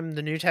is a time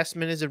the New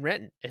Testament isn't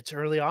written. It's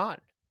early on.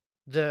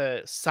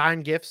 The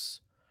sign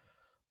gifts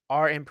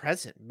are in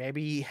present.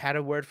 Maybe he had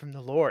a word from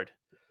the Lord.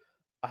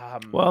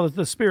 Well,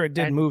 the Spirit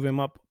did And move him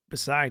up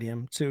beside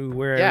him to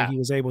where yeah, he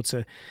was able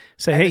to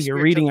say, and "Hey, the you're Spirit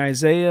took reading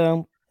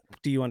Isaiah.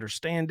 Do you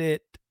understand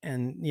it?"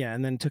 And yeah,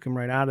 and then took him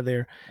right out of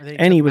there. and then he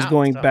And took he him was out.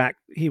 going So back.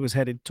 He was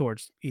headed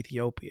towards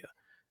Ethiopia.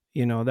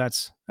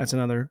 That's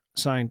another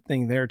sign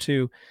thing there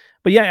too.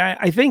 But yeah,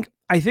 I think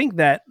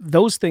that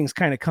those things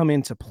kind of come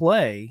into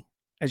play,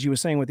 as you were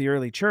saying with the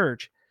early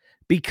church,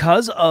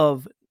 because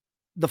of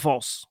the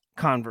false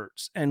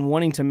converts and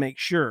wanting to make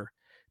sure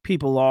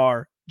people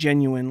are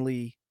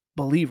genuinely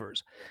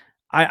believers.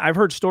 I've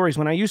heard stories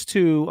when I used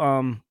to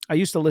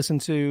listen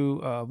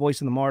to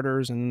Voice of the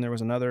Martyrs, and there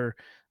was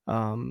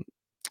um,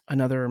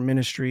 another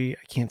ministry,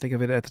 I can't think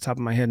of it at the top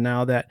of my head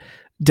now, that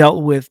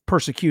dealt with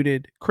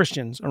persecuted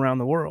Christians around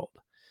the world.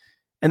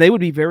 And they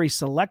would be very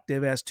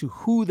selective as to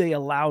who they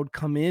allowed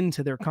come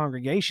into their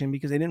congregation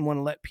because they didn't want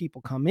to let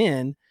people come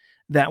in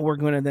that were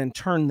going to then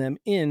turn them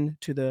in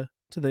to the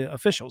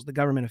officials, the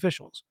government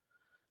officials,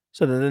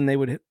 so that then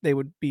they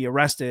would be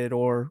arrested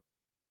or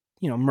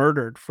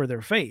murdered for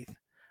their faith,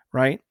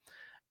 right?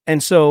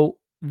 And so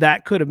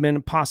that could have been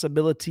a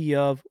possibility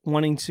of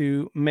wanting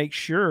to make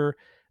sure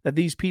that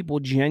these people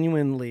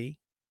genuinely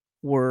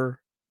were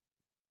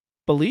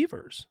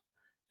believers,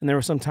 and there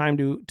was some time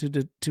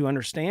to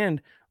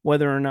understand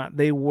whether or not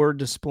they were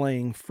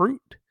displaying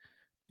fruit.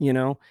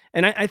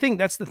 And I think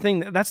that's the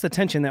thing, that's the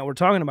tension that we're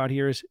talking about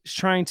here, is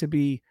trying to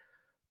be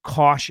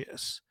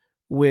cautious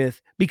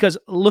with, because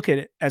look at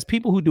it, as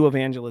people who do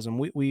evangelism,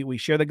 we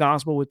share the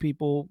gospel with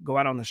people, go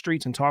out on the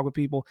streets and talk with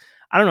people.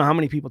 I don't know how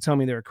many people tell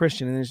me they're a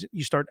Christian, and then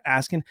you start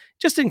asking,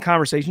 just in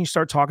conversation, you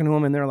start talking to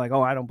them, and they're like,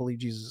 "Oh, I don't believe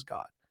Jesus is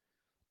God."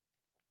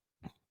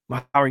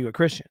 Well, how are you a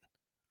Christian,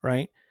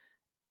 right?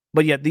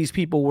 But yet these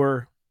people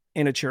were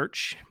in a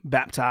church,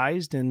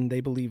 baptized, and they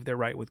believe they're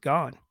right with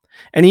God.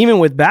 And even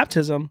with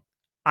baptism,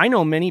 I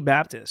know many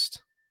Baptists,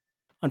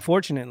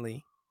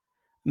 unfortunately,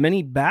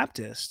 many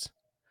Baptists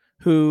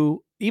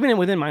who, even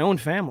within my own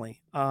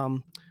family,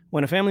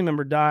 when a family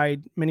member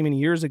died many, many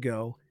years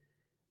ago,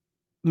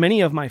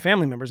 many of my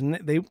family members, and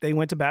they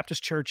went to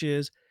Baptist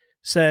churches,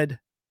 said,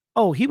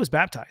 "Oh, he was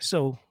baptized,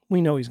 so we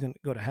know he's going to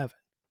go to heaven."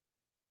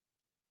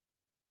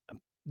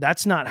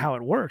 That's not how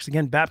it works.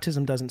 Again,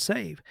 baptism doesn't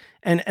save.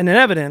 And an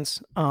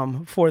evidence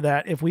for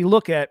that, if we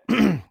look at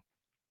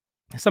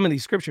some of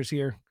these scriptures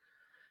here,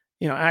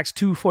 Acts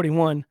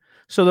 2:41.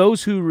 So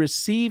those who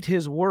received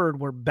his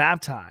word were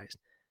baptized,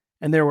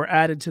 and there were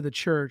added to the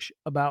church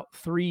about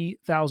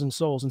 3,000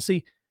 souls. And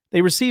see,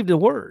 they received the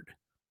word.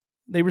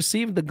 They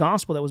received the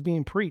gospel that was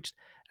being preached.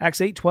 Acts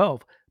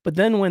 8:12. But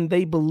then when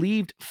they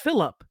believed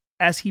Philip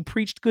as he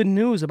preached good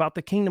news about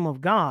the kingdom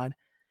of God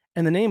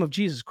and the name of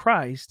Jesus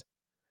Christ,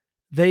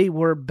 they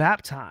were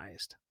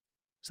baptized.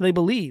 So they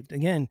believed.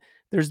 Again,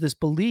 there's this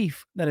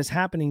belief that is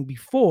happening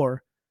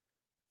before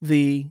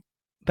the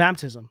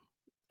baptism.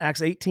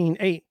 Acts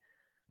 18:8.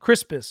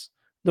 Crispus,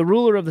 the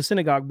ruler of the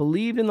synagogue,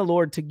 believed in the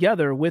Lord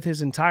together with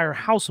his entire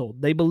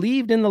household. They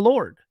believed in the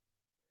Lord.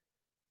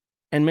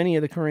 And many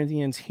of the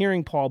Corinthians,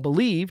 hearing Paul,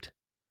 believed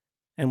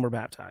and were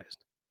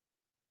baptized.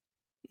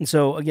 And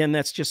so, again,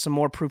 that's just some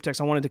more proof text.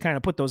 I wanted to kind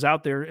of put those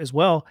out there as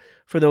well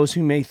for those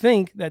who may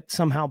think that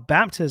somehow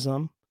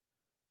baptism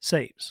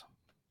saves.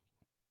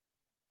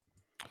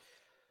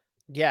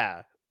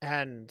 Yeah,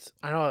 and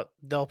I know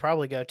they'll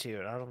probably go to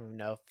it. I don't even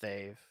know if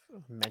they've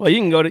Well, mentioned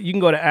it. you can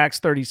go to Acts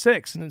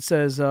 36, and it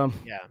says, Yeah,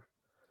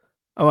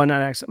 oh,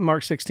 not Acts,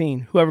 Mark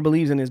 16. Whoever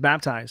believes and is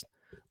baptized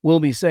will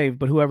be saved,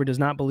 but whoever does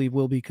not believe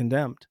will be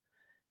condemned.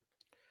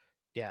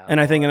 yeah, And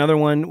I think or another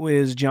one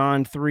is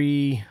John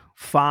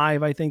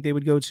 3:5. I think they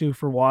would go to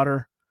for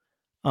water.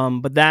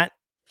 But that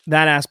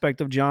aspect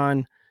of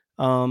John,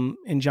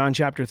 in John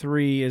chapter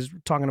 3 is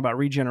talking about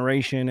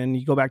regeneration. And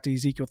you go back to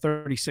Ezekiel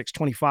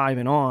 36:25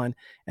 and on,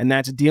 and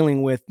that's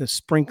dealing with the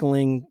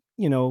sprinkling,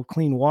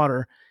 clean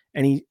water.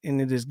 And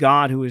it is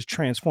God who is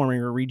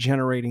transforming or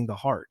regenerating the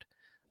heart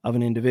of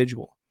an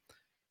individual.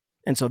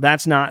 And so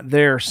that's not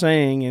there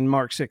saying in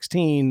Mark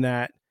 16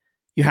 that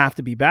you have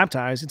to be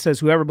baptized. It says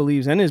whoever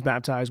believes and is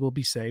baptized will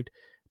be saved,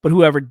 but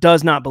whoever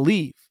does not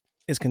believe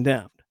is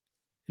condemned.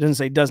 It doesn't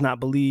say does not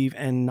believe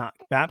and not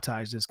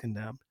baptized is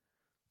condemned.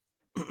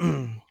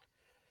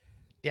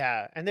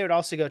 yeah, and they would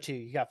also go to,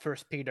 you got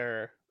First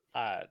Peter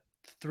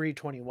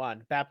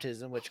 3:21,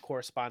 baptism, which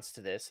corresponds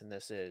to this, and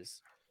this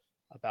is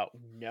about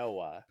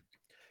Noah.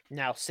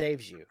 Now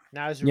saves you,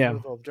 not as a Yeah.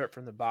 removal of dirt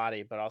from the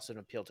body, but also an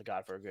appeal to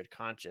God for a good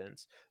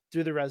conscience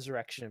through the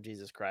resurrection of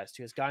Jesus Christ,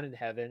 who has gone into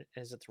heaven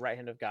and is at the right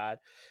hand of God,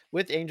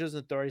 with angels,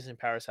 authorities, and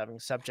powers having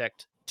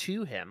subject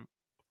to him.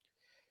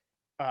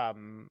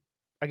 Um,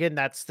 Again,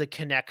 that's the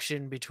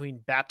connection between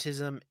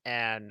baptism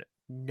and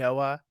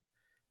Noah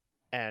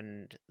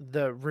and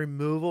the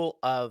removal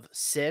of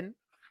sin.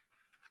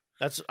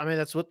 That's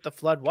what the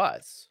flood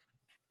was.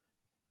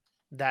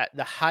 That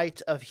the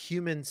height of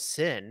human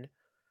sin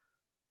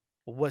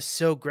was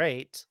so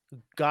great,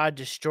 God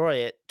destroy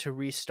it to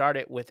restart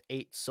it with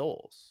 8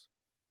 souls.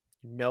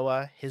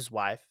 Noah, his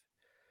wife,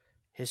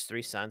 his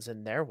 3 sons,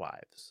 and their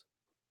wives.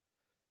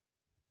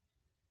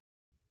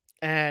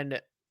 And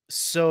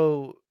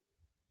so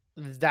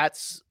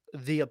that's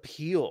the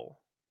appeal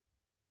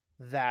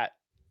that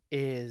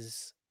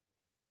is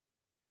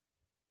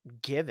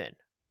given,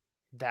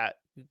 that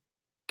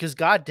because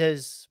God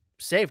does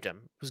saved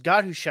him. It was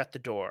God who shut the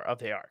door of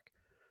the ark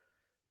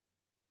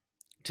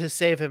to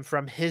save him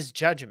from his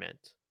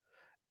judgment.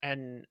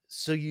 And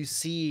so you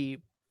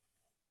see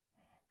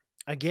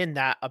again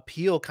that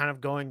appeal kind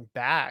of going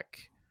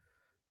back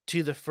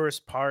to the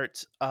first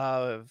part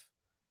of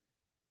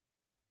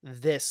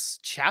this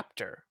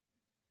chapter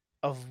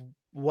of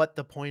what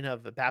the point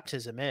of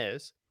baptism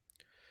is,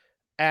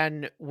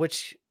 and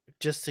which,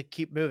 just to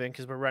keep moving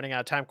because we're running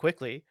out of time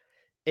quickly,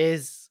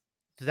 is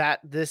that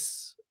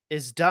this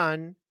is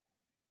done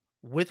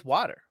with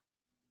water.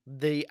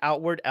 The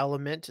outward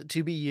element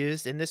to be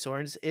used in this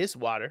ordinance is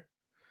water,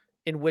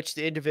 in which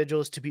the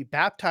individual is to be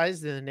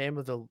baptized in the name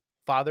of the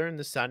Father and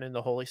the Son and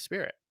the Holy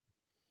Spirit.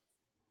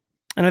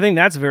 And I think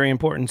that's very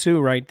important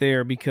too, right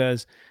there,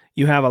 because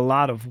you have a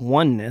lot of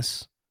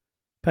oneness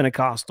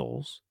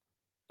Pentecostals.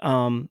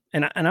 And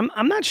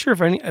I'm not sure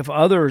if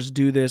others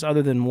do this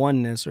other than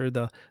oneness or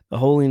the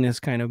holiness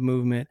kind of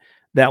movement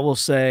that will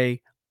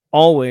say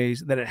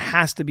always that it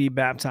has to be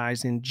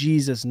baptized in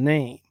Jesus'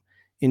 name,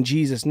 in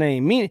Jesus'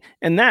 name. Meaning,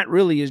 and that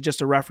really is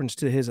just a reference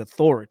to his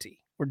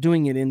authority. We're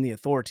doing it in the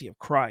authority of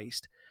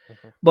Christ.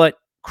 Mhm. But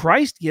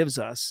Christ gives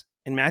us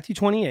in Matthew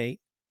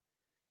 28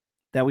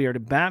 that we are to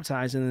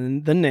baptize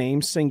in the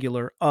name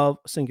singular of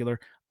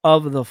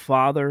the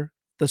Father,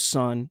 the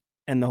Son,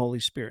 and the Holy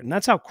Spirit. And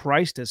that's how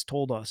Christ has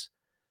told us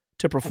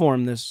to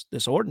perform this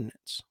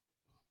ordinance.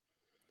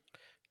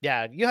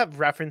 Yeah, you have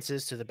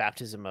references to the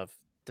baptism of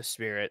the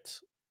Spirit,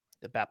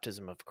 the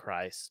baptism of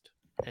Christ,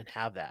 and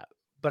have that.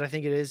 But I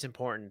think it is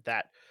important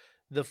that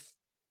the f-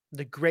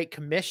 the Great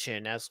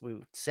Commission, as we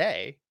would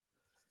say,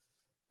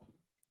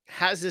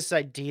 has this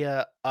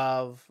idea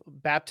of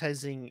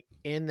baptizing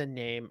in the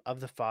name of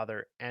the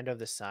Father and of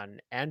the Son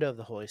and of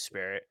the Holy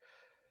Spirit.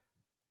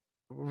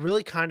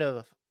 Really, kind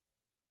of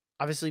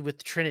obviously with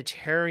the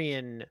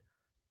Trinitarian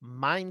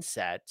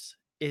mindset,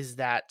 is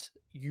that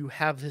you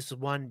have this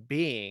one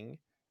being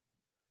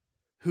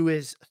who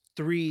is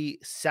 3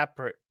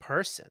 separate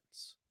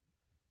persons.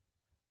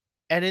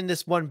 And in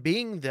this one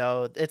being,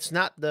 though, it's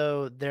not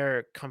though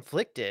they're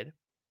conflicted,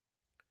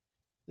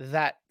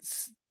 that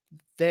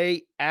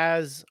they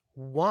as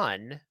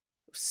one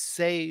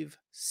save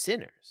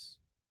sinners.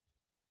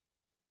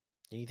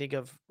 And you think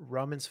of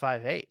Romans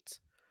 5:8.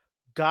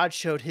 God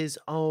showed his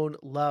own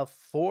love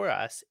for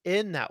us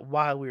in that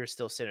while we were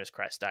still sinners,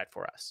 Christ died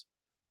for us.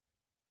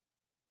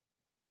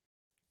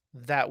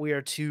 That we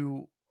are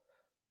to,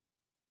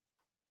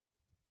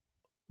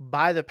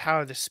 by the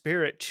power of the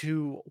Spirit,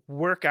 to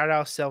work out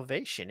our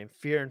salvation in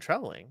fear and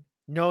trembling,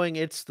 knowing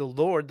it's the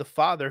Lord, the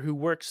Father, who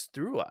works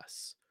through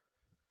us.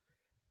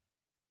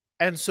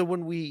 And so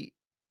when we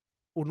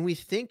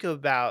think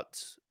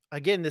about,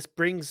 again, this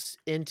brings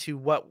into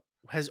what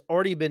has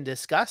already been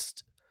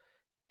discussed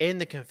in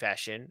the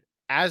confession,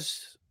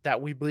 as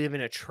that we believe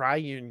in a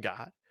triune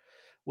God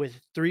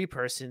with 3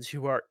 persons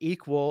who are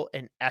equal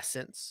in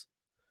essence,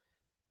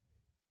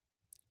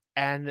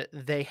 and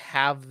they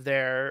have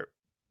their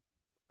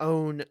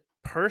own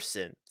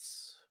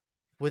persons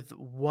with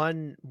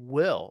one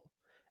will,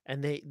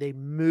 and they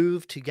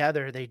move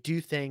together, they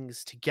do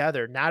things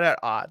together, not at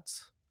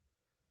odds.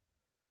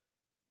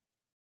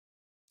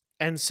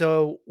 And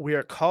so we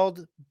are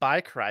called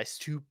by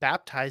Christ to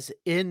baptize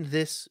in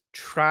this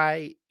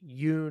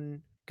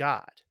triune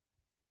God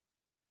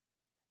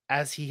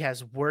as he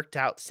has worked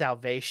out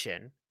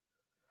salvation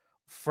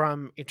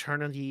from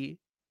eternity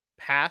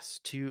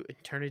past to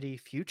eternity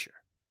future.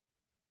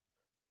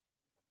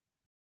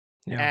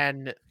 Yeah.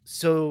 And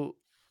so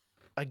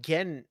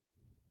again,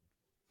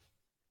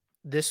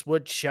 this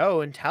would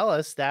show and tell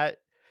us that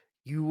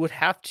you would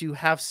have to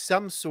have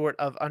some sort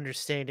of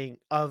understanding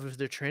of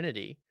the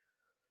Trinity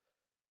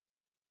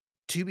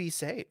to be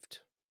saved,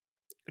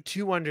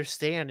 to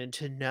understand and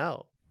to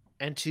know,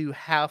 and to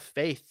have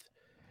faith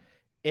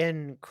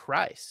in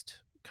Christ,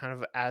 kind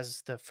of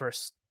as the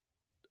first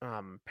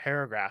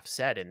paragraph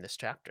said in this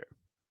chapter.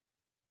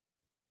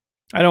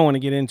 I don't want to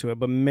get into it,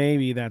 but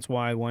maybe that's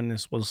why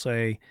oneness will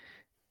say,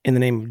 in the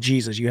name of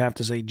Jesus, you have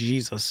to say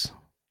Jesus,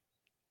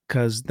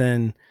 because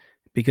then,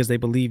 because they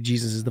believe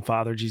Jesus is the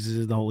Father, Jesus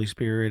is the Holy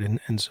Spirit,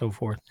 and so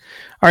forth.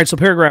 All right, so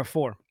paragraph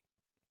 4.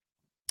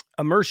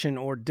 Immersion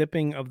or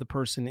dipping of the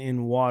person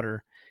in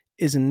water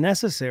is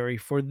necessary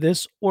for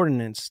this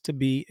ordinance to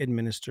be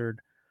administered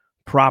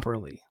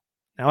properly.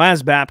 Now,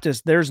 as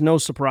Baptists, there's no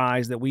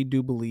surprise that we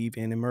do believe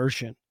in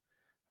immersion,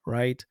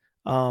 right?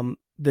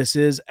 This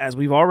is, as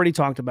we've already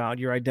talked about,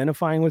 you're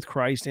identifying with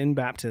Christ in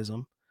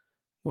baptism,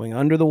 going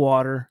under the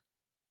water,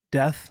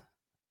 death,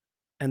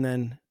 and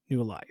then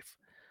new life,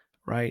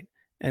 right?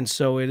 And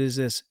so it is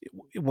this,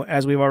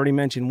 as we've already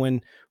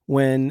mentioned,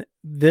 when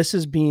this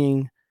is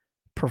being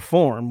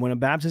performed, when a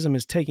baptism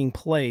is taking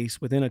place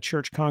within a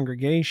church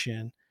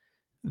congregation,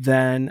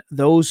 then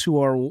those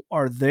who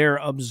are there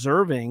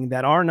observing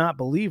that are not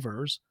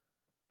believers,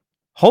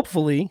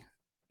 hopefully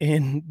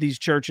in these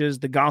churches,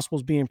 the gospel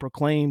is being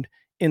proclaimed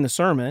in the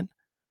sermon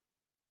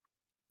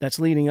that's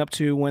leading up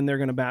to when they're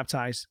going to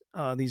baptize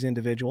these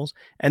individuals.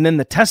 And then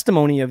the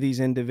testimony of these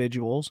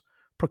individuals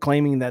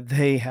proclaiming that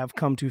they have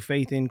come to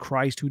faith in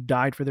Christ who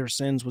died for their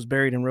sins, was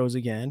buried, and rose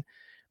again.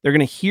 They're going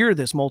to hear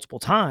this multiple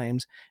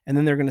times, and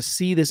then they're going to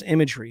see this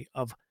imagery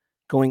of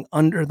going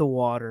under the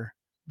water,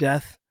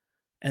 death,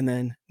 and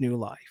then new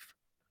life.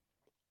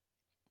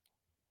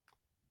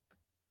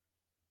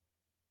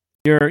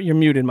 You're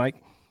muted, Mike.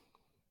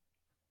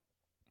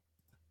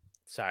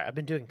 Sorry, I've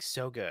been doing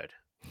so good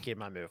getting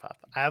my move up.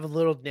 I have a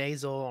little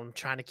nasal. I'm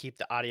trying to keep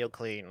the audio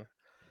clean.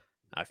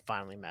 I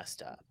finally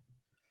messed up.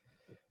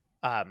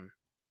 And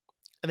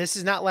this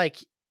is not like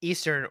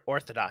Eastern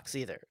Orthodox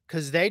either,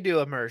 because they do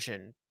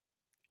immersion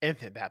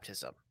infant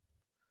baptism,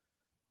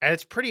 and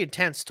it's pretty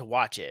intense to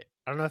watch it.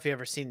 I don't know if you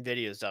ever seen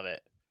videos of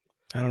it,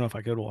 I don't know if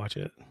I could watch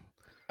it.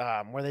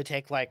 where they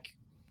take like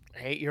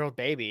an 8-year-old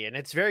baby, and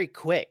it's very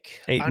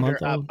quick. 8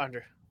 month old.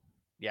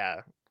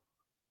 Yeah.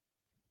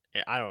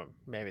 I don't.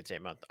 Maybe it's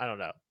 8 months. I don't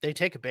know. They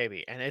take a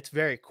baby, and it's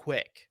very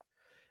quick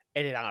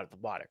in and out of the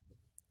water.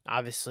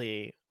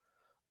 Obviously,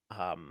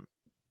 um,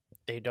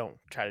 they don't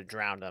try to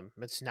drown them.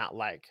 It's not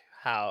like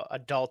how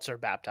adults are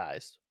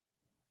baptized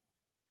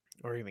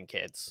or even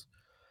kids.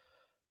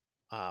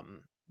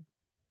 Um,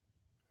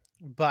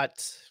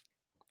 but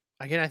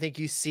again, I think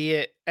you see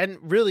it, and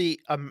really,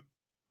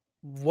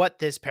 what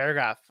this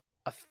paragraph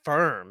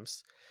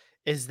affirms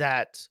is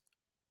that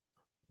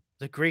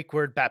the Greek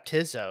word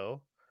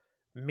baptizo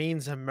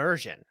means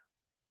immersion,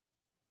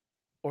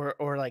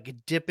 or like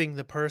dipping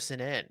the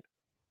person in,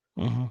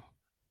 Mm-hmm.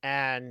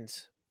 and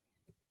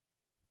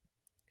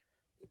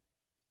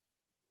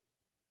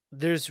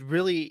there's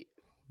really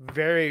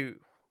very,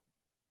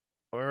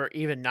 or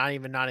even not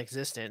even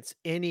non-existence,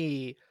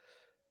 any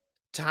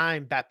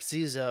time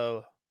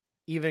baptizo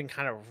even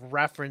kind of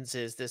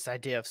references this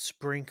idea of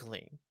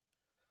sprinkling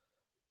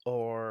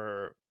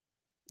or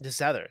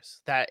this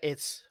others, that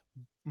its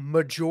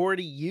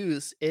majority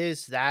use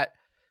is that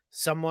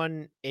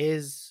someone or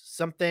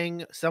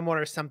something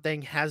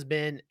has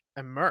been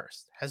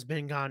immersed, has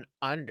been gone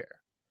under,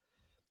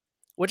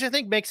 which I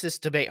think makes this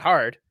debate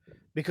hard,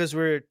 because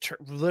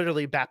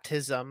literally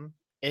baptism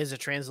is a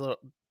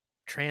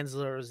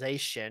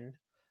transliteration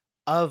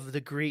of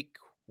the Greek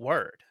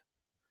word,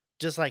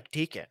 just like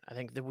deacon. I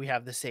think that we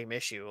have the same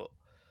issue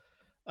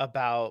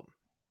about,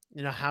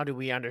 how do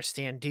we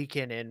understand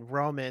deacon in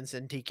Romans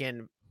and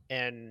deacon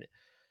in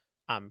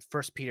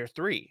First Peter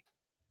 3.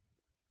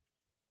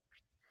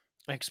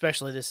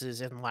 Especially this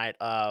is in light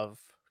of,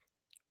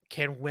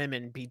 can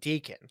women be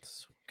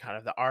deacons? Kind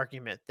of the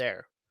argument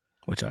there.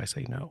 Which I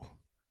say no.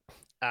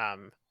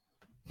 Um,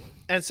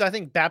 and so I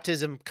think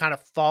baptism kind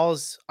of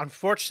falls,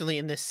 unfortunately,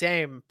 in the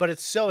same, but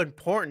it's so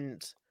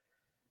important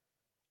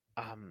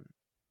um,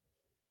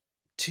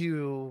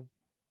 to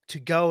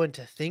go and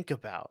to think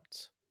about.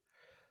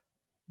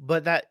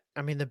 But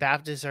the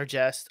Baptists are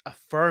just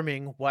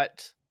affirming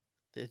what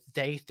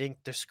they think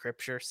the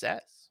scripture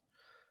says,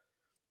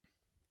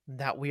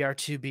 that we are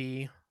to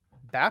be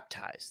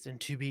baptized and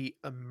to be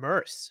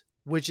immersed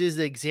which is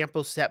the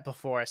example set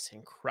before us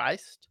in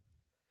Christ.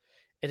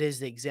 It is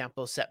the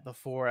example set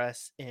before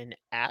us in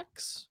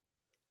Acts.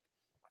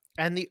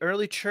 And the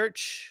early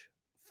church,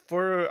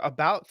 for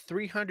about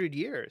 300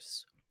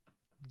 years,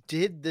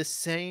 did the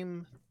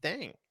same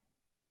thing.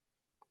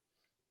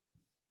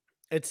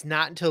 It's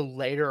not until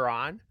later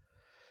on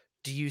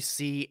do you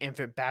see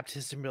infant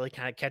baptism really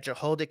kind of catch a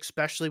hold,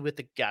 especially with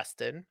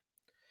Augustine.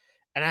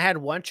 And I had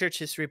one church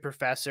history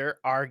professor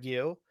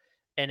argue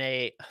in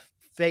a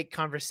fake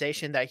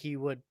conversation that he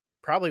would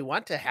probably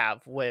want to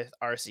have with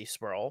R.C.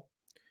 Sproul,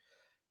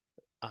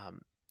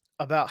 um,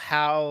 about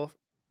how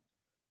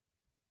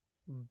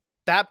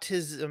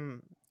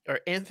baptism or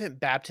infant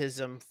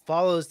baptism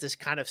follows this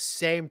kind of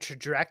same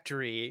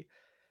trajectory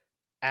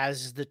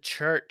as the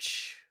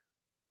church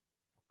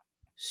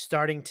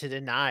starting to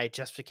deny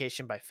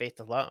justification by faith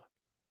alone.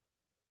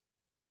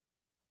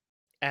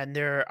 And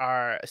there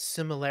are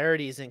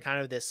similarities in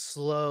kind of this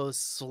slow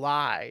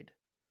slide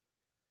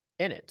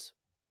in it.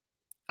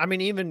 I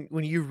mean, even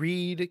when you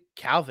read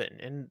Calvin,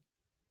 and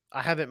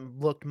I haven't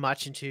looked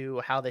much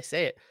into how they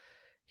say it,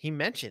 he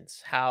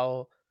mentions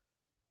how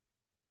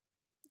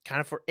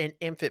kind of for an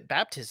infant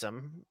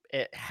baptism,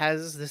 it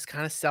has this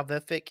kind of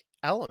salvific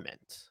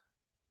element.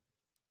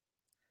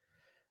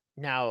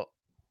 Now,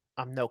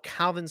 I'm no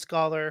Calvin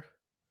scholar,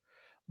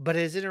 but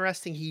it is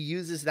interesting he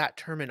uses that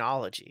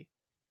terminology.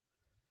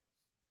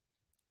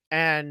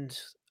 And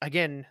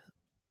again,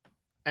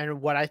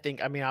 and what I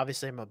think, I mean,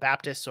 obviously I'm a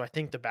Baptist, so I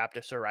think the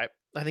Baptists are right.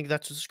 I think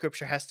that's what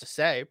scripture has to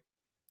say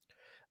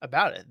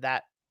about it,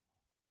 that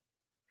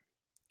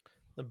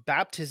the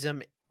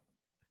baptism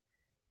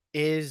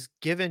is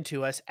given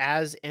to us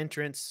as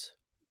entrance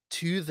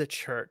to the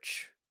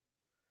church.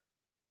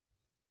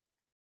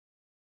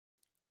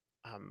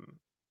 Um,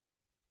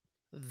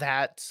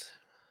 that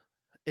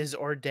is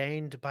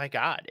ordained by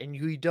God, and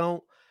you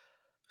don't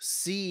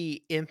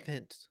see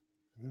infant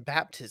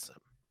baptism.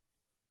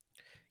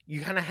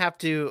 You kind of have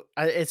to,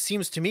 it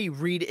seems to me,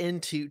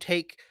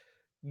 take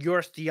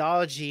your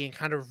theology and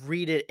kind of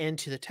read it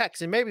into the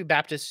text. And maybe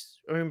Baptists,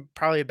 I mean,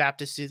 probably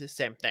Baptists do the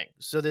same thing.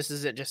 So this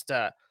isn't just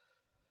a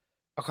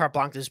carte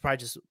blanche. This is probably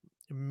just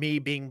me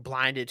being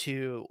blinded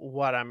to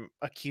what I'm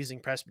accusing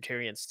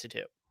Presbyterians to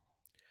do.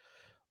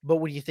 But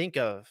when you think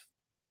of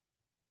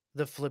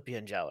the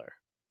Philippian jailer,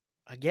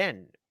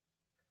 again,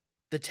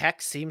 the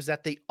text seems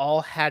that they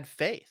all had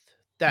faith,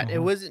 that it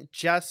Mhm. wasn't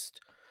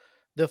just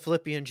the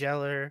Philippian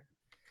jailer,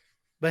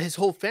 but his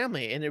whole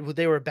family, and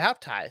they were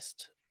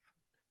baptized.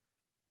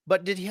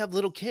 But did he have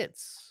little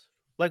kids?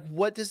 Like,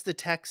 what does the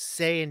text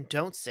say and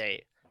don't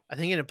say? I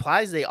think it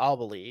implies they all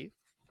believe,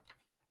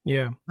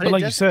 Yeah, but but it like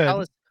you doesn't said,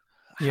 tell us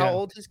how yeah,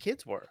 old his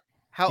kids were,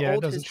 how yeah, it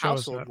old his doesn't show us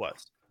household that.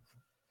 was.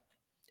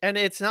 And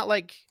it's not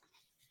like,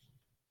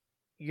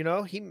 he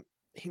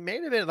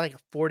may have been like a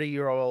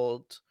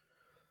 40-year-old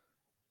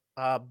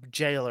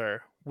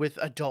jailer with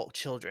adult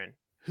children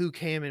who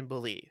came and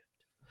believed.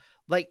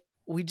 Like,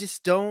 we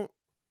don't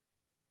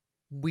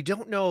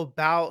know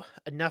about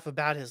enough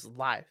about his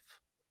life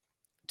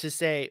to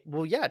say,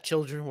 well, yeah,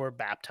 children were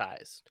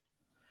baptized.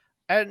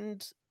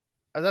 And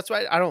that's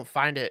why I don't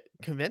find it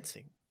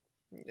convincing.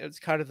 It's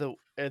kind of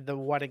the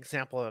one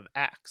example of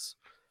Acts.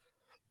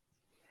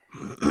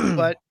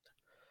 But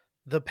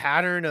the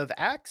pattern of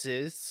Acts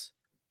is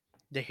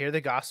they hear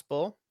the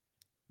gospel,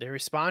 they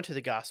respond to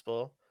the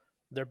gospel,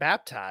 they're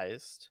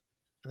baptized,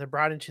 and they're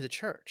brought into the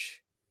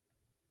church.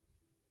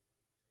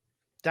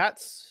 That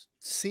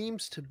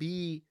seems to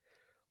be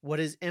what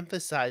is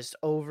emphasized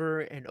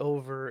over and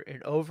over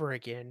and over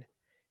again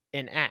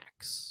in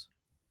Acts.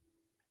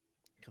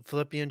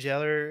 Philippian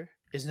jailer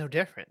is no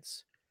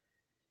difference.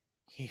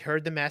 He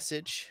heard the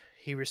message,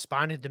 he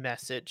responded to the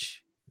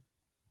message,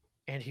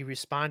 and he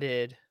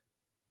responded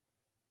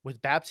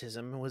with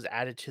baptism and was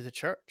added to the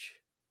church.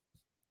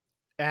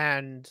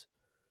 And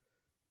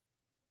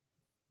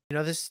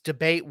this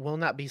debate will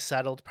not be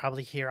settled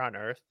probably here on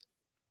earth.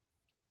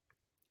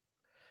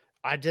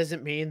 I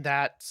doesn't mean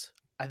that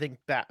I think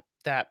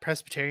that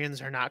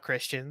Presbyterians are not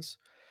Christians.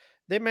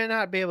 They may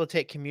not be able to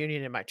take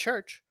communion in my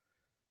church,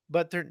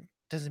 but there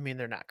doesn't mean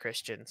they're not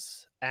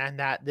Christians. And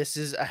that this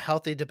is a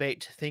healthy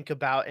debate to think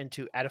about and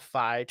to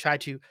try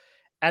to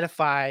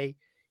edify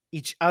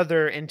each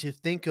other and to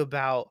think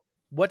about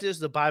what does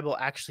the Bible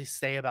actually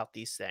say about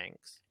these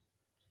things,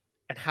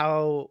 and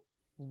how,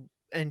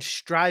 and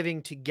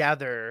striving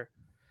together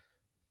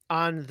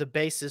on the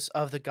basis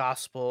of the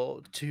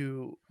gospel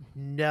to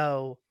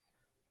know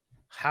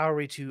how are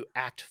we to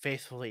act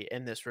faithfully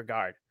in this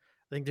regard.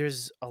 I think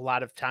there's a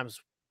lot of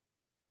times,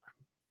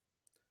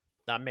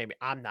 not maybe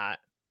I'm not,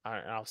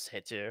 I'll say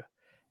it too,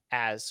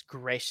 as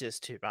gracious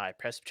to my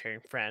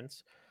Presbyterian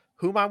friends,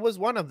 whom I was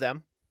one of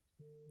them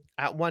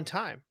at one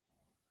time.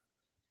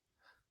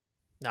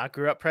 Now, I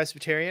grew up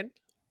Presbyterian,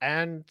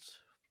 and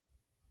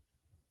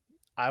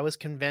I was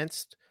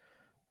convinced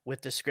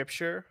with the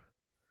scripture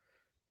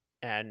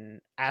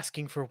and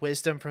asking for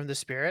wisdom from the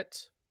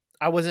Spirit.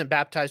 I wasn't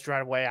baptized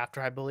right away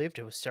after I believed.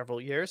 It was several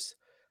years.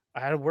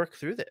 I had to work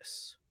through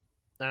this.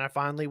 And I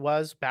finally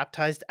was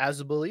baptized as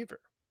a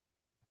believer.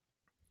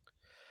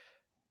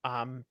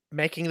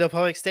 making the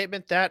public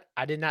statement that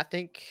I did not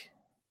think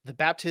the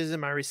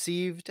baptism I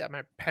received at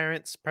my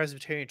parents'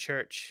 Presbyterian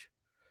church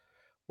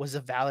was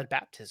a valid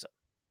baptism.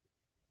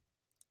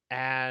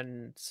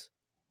 And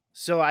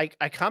so I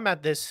come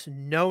at this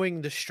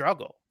knowing the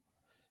struggle,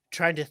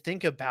 trying to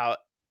think about,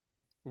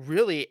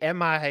 really,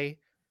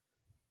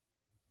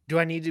 do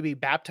I need to be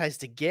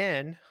baptized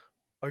again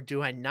or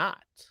do I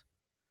not?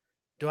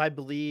 Do I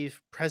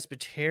believe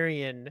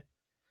Presbyterian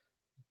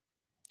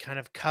kind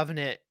of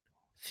covenant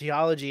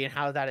theology and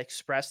how that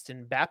expressed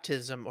in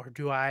baptism, or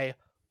do I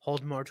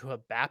hold more to a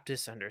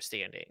Baptist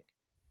understanding?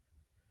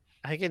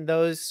 I think in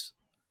those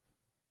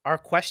are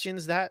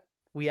questions that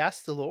we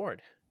ask the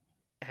Lord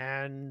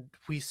and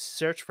we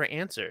search for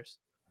answers,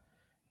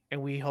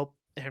 and we hope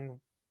and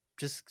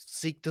just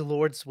seek the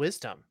Lord's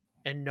wisdom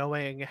and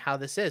knowing how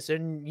this is.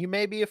 And you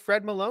may be a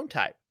Fred Malone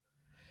type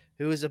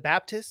who is a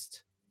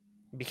Baptist,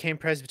 became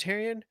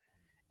Presbyterian,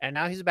 and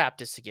now he's a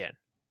Baptist again,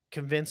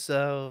 convinced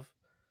of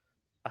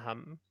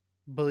um,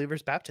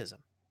 believers' baptism.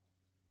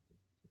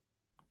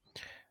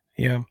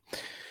 Yeah.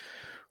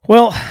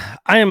 Well,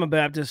 I am a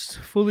Baptist,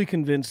 fully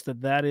convinced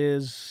that that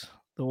is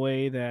the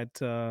way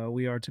that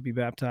we are to be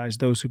baptized,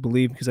 those who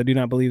believe, because I do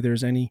not believe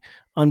there's any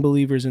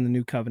unbelievers in the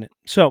new covenant.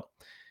 So,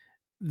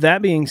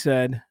 that being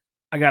said,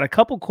 I got a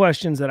couple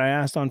questions that I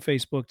asked on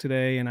Facebook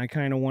today, and I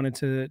kind of wanted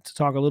to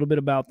talk a little bit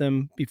about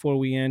them before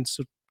we end.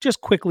 So,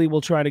 just quickly,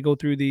 we'll try to go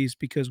through these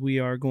because we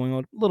are going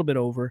a little bit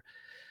over.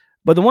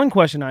 But the one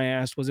question I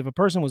asked was if a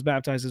person was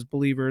baptized as a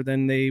believer,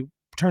 then they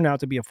turned out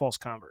to be a false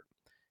convert.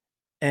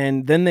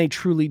 And then they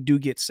truly do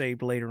get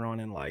saved later on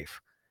in life.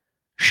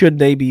 Should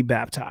they be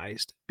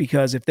baptized?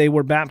 Because if they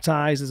were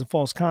baptized as a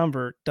false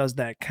convert, does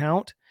that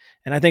count?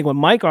 And I think what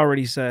Mike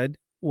already said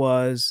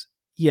was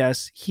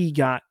yes, he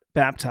got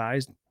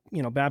baptized,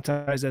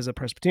 baptized as a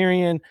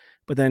Presbyterian,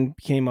 but then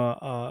became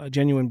a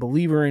genuine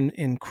believer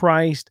in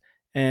Christ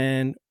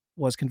and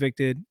was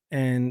convicted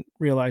and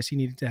realized he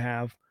needed to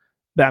have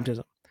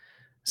baptism.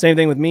 Same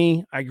thing with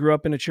me. I grew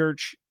up in a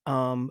church,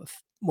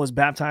 was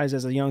baptized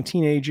as a young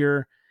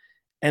teenager.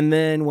 And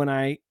then when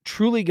I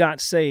truly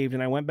got saved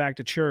and I went back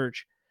to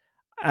church,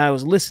 I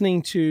was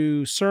listening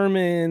to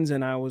sermons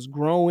and I was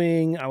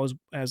growing. I was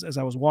as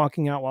I was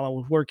walking out while I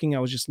was working, I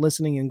was just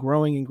listening and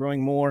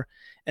growing more.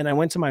 And I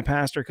went to my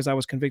pastor because I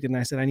was convicted and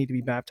I said, I need to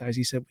be baptized.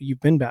 He said, well, you've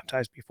been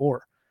baptized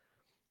before.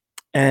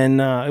 And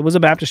it was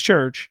a Baptist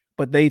church,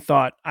 but they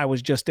thought I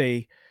was just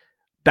a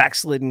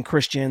backslidden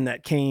Christian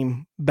that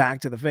came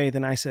back to the faith.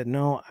 And I said,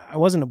 no, I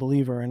wasn't a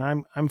believer. And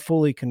I'm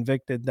fully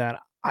convicted that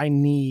I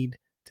need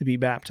to be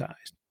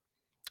baptized.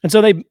 And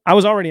so I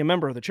was already a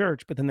member of the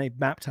church, but then they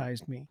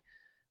baptized me.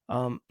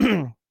 Um,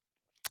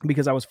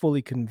 because I was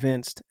fully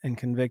convinced and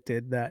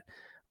convicted that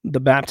the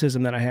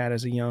baptism that I had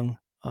as a young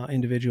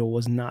individual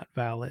was not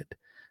valid,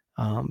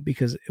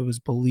 because it was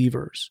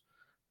believers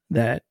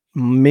that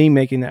me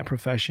making that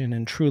profession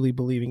and truly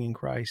believing in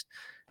Christ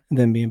and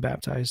then being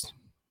baptized.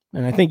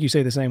 And I think you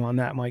say the same on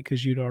that, Mike,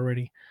 because you'd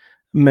already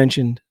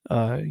mentioned,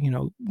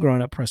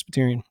 growing up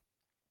Presbyterian.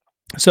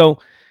 So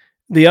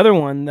the other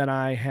one that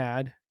I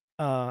had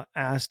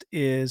asked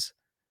is,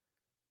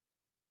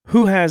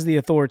 who has the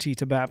authority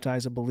to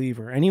baptize a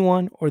believer?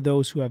 Anyone or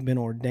those who have been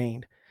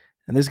ordained?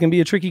 And this can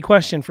be a tricky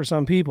question for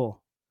some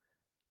people.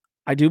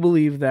 I do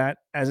believe that,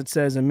 as it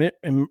says,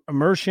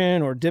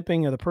 immersion or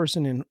dipping of the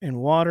person in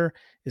water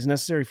is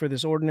necessary for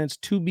this ordinance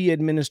to be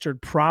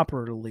administered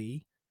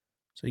properly.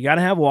 So you got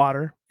to have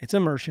water, it's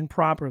immersion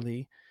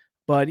properly.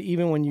 But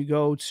even when you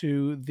go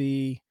to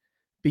the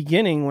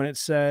beginning, when it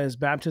says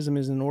baptism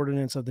is an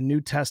ordinance of the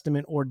New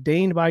Testament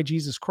ordained by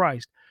Jesus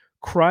Christ,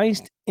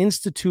 Christ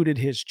instituted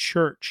his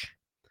church.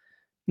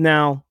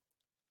 Now,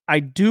 I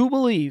do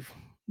believe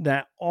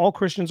that all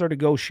Christians are to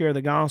go share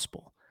the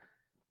gospel.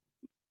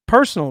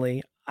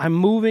 Personally, I'm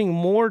moving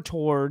more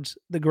towards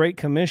the Great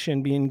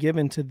Commission being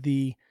given to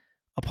the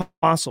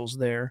apostles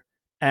there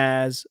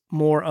as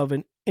more of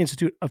an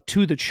institute of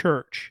to the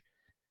church.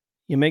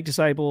 You make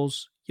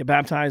disciples, you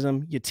baptize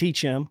them, you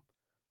teach them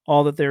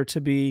all that they're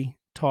to be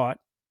taught.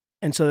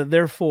 And so that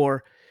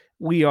therefore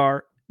we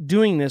are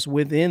doing this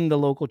within the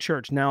local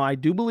church. Now, I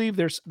do believe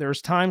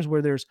there's times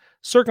where there's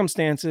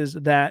circumstances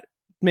that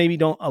maybe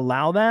don't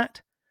allow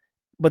that,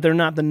 but they're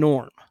not the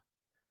norm.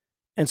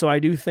 And so I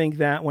do think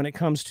that when it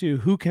comes to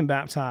who can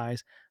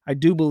baptize, I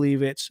do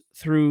believe it's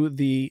through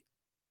the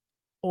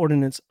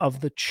ordinance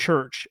of the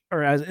church,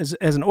 or as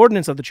an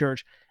ordinance of the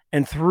church,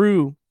 and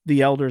through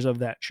the elders of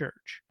that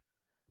church.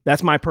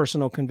 That's my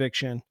personal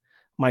conviction.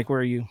 Mike,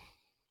 where are you?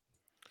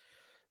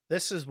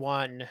 This is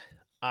one,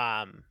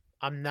 I'm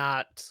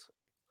not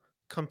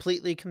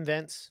completely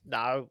convinced that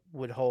I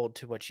would hold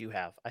to what you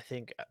have. I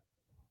think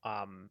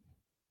um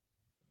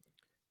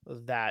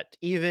that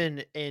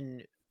even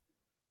in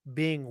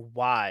being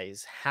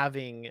wise,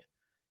 having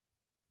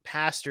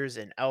pastors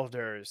and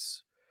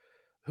elders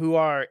who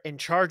are in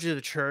charge of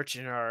the church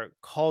and are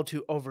called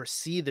to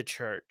oversee the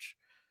church,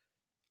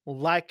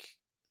 like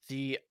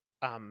the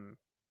um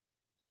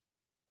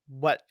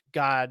what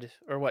God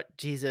or what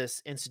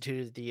Jesus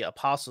instituted the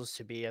apostles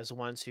to be, as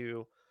ones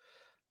who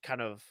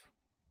kind of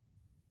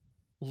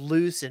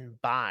loose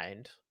and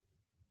bind,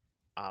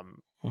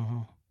 um,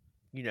 Mhm.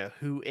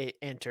 who it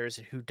enters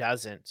and who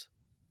doesn't.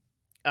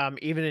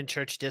 Even in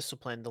church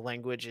discipline, the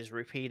language is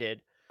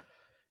repeated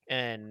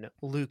in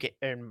Luke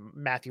and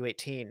Matthew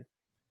 18.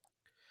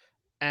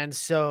 And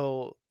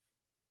so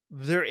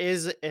there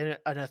is an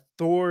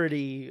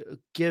authority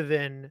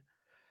given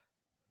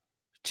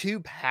to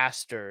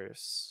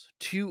pastors,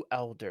 to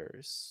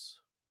elders,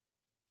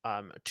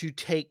 to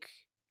take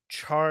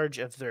charge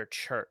of their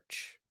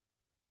church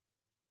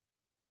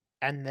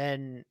and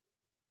then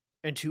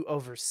and to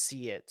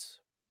oversee it.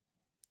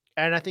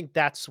 And I think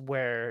that's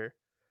where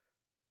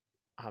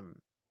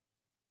um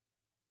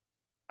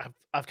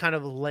I've kind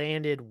of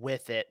landed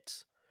with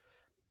it.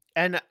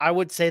 And I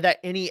would say that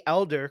any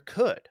elder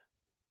could.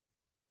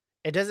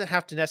 It doesn't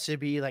have to necessarily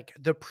be like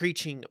the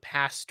preaching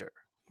pastor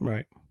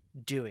Right.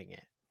 doing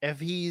it. If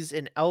he's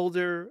an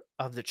elder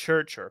of the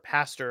church or a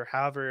pastor,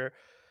 however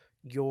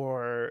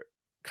your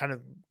kind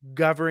of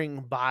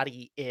governing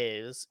body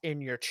is in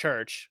your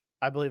church,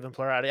 I believe in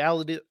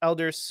plurality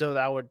elders, so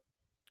that would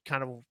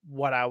kind of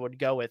what I would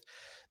go with,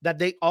 that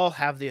they all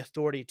have the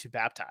authority to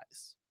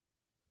baptize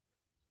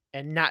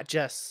and not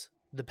just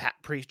the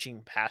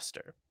preaching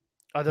pastor.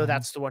 Although Mhm.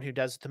 that's the one who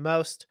does it the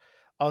most.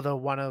 Although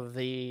one of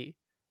the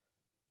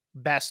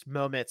best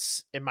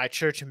moments in my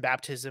church in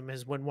baptism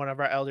is when one of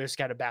our elders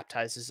got to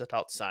baptize his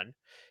adult son,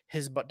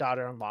 his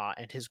daughter-in-law,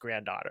 and his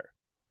granddaughter.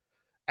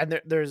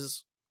 And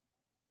there's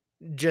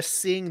just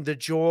seeing the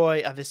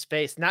joy of his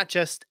face, not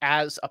just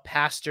as a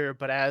pastor,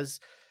 but as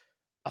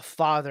a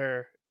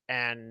father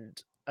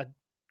and a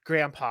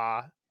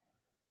grandpa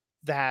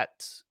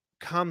that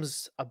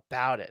comes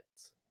about it.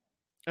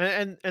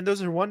 And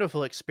those are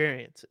wonderful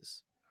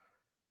experiences.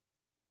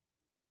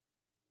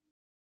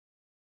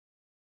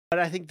 But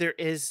I think there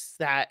is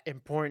that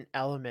important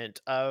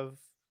element of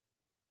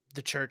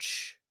the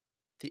church,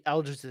 the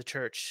elders of the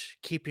church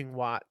keeping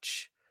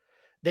watch.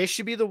 They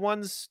should be the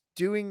ones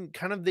doing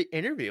kind of the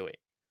interviewing.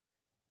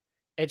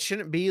 It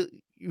shouldn't be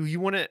you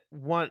wouldn't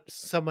want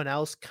someone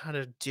else kind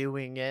of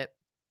doing it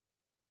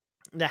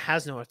that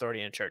has no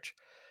authority in church.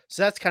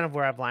 So that's kind of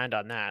where I've landed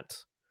on that.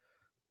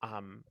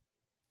 Um,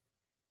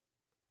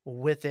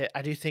 with it,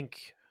 I do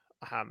think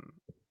um,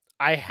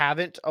 I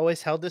haven't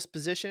always held this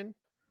position.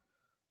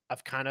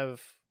 I've kind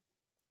of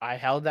I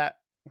held that.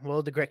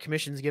 Well, the Great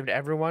Commission is given to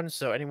everyone,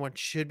 so anyone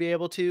should be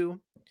able to.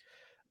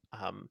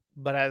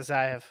 But as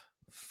I have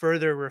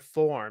further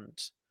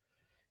reformed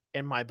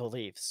in my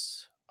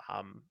beliefs,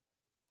 um,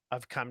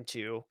 I've come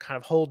to kind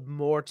of hold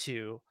more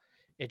to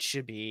it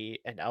should be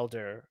an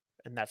elder,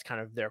 and that's kind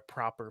of their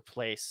proper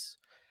place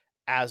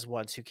as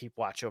ones who keep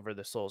watch over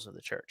the souls of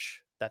the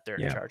church that they're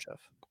in Yeah. charge of.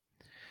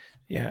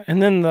 Yeah.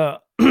 And then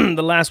the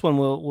the last one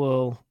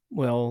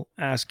we'll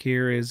ask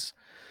here is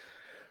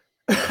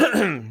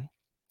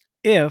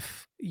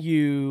if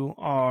you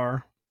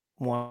are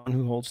one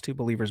who holds to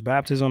believers'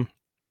 baptism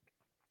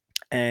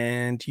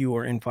and you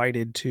are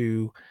invited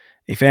to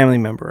a family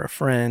member, a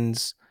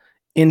friend's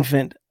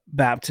infant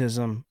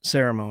baptism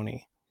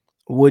ceremony,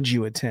 would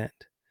you attend?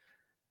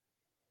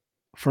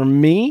 For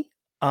me,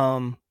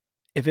 um,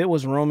 if it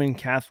was Roman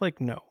Catholic,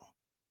 no,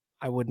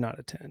 I would not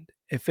attend.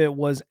 If it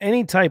was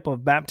any type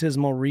of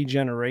baptismal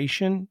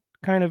regeneration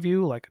kind of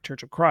view, like a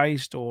Church of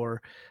Christ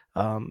or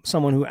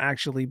someone who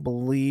actually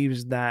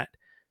believes that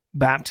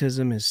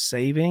baptism is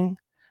saving,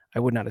 I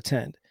would not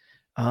attend.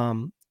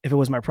 If it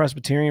was my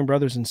Presbyterian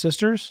brothers and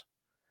sisters,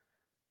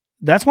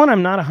 that's one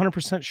I'm not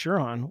 100% sure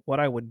on what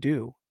I would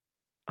do.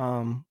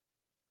 Um,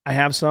 I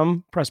have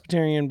some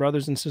Presbyterian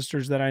brothers and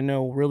sisters that I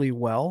know really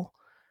well.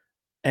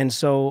 And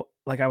so,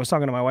 like I was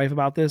talking to my wife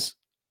about this,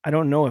 I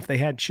don't know if they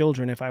had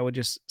children, if I would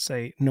just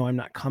say, no, I'm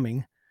not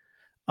coming,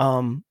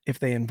 if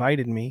they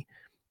invited me.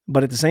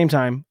 But at the same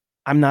time,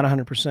 I'm not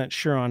 100%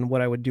 sure on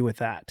what I would do with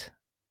that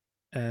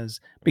as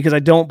because I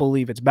don't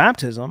believe it's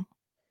baptism.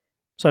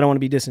 So I don't want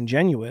to be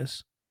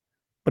disingenuous.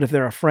 But if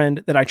they're a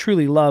friend that I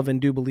truly love and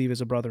do believe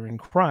is a brother in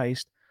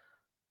Christ,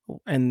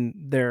 and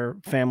their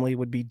family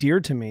would be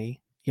dear to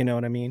me, you know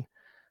what I mean?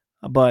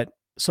 But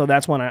so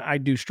that's when I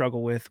do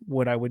struggle with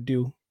what I would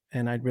do.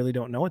 And I really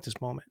don't know at this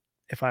moment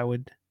if I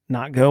would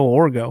not go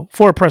or go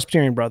for a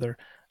Presbyterian brother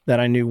that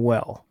I knew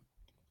well.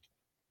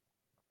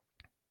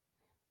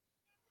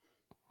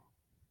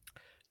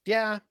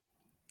 Yeah,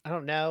 I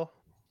don't know.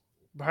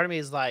 Part of me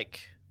is like,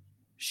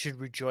 should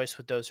rejoice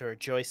with those who are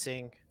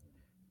rejoicing.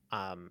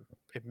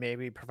 It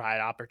maybe provide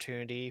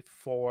opportunity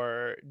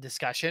for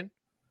discussion.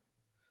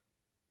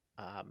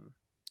 Um,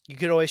 you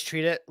could always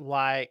treat it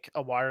like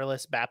a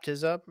waterless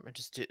baptism, or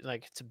just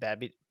like it's a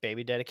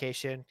baby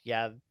dedication.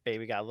 Yeah,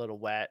 baby got a little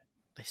wet.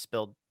 They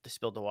spilled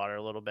the water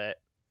a little bit.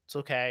 It's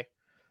okay,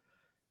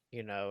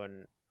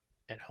 and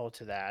hold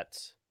to that.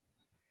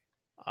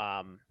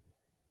 Um,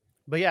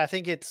 but yeah, I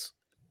think it's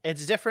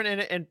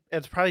different, and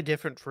it's probably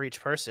different for each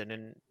person.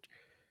 And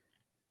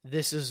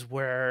this is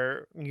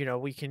where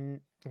we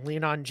can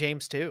lean on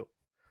James too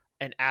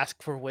and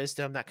ask for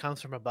wisdom that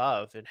comes from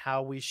above and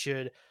how we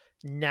should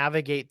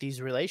navigate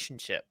these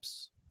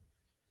relationships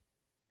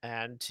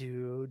and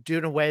to do it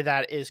in a way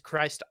that is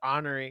Christ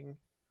honoring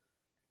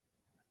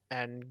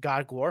and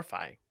God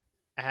glorifying.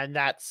 And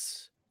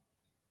it's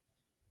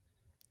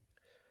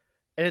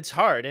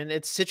hard and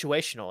it's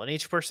situational and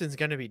each person's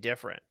going to be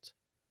different.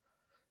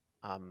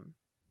 Um,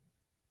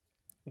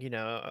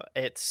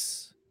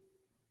 it's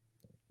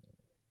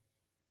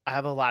I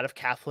have a lot of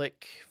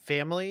Catholic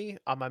family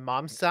on my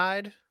mom's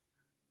side.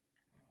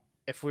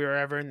 If we were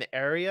ever in the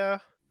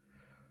area,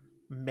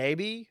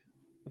 maybe,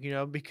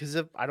 because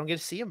I don't get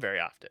to see them very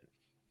often.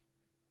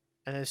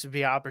 And this would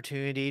be an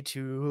opportunity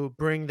to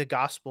bring the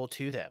gospel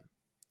to them.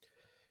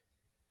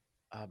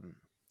 Um,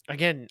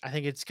 Again, I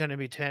think it's going to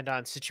be depend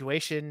on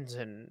situations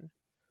and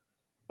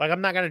like I'm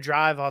not going to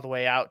drive all the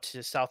way out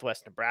to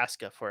Southwest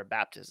Nebraska for a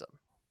baptism.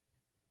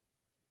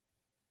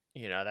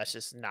 That's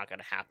just not going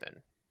to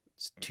happen.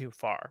 It's too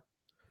far.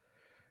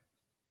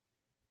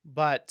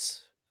 But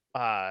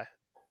uh,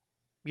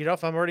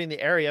 if I'm already in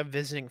the area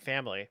visiting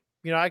family,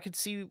 I could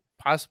see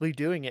possibly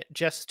doing it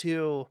just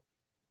to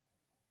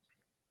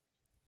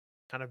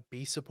kind of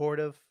be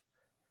supportive,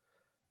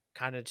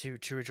 kind of to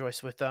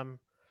rejoice with them,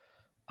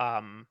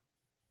 um,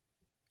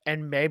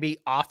 and maybe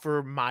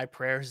offer my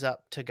prayers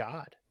up to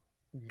God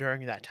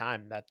during that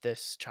time that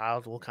this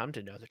child will come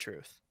to know the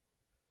truth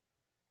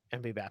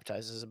and be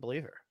baptized as a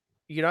believer.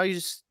 You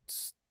just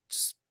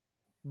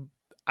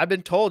I've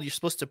been told you're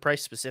supposed to pray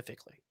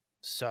specifically,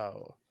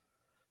 so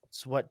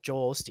it's what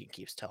Joel Osteen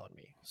keeps telling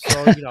me.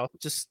 So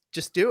just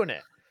doing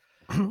it.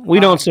 We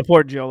don't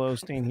support Joel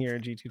Osteen here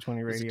at G220 It's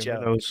a Radio. joke.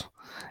 For those,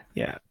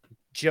 yeah,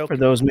 Joke. for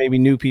those maybe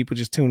new people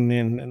just tuning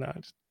in, and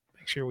just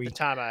make sure the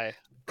time I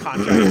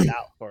contracted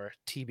out for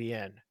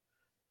TBN,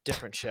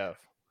 different show.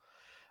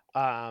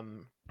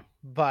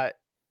 But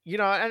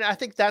and I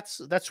think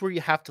that's where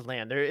you have to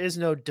land. There is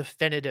no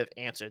definitive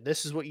answer.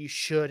 This is what you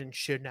should and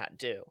should not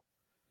do.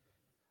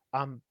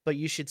 But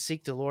you should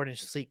seek the Lord and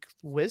seek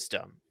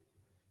wisdom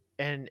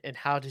and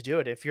how to do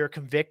it. If you're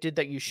convicted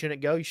that you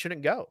shouldn't go, you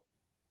shouldn't go.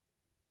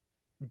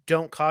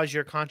 Don't cause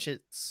your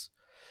conscience.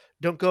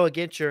 Don't go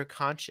against your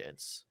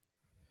conscience.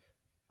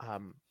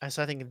 And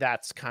so I think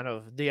that's kind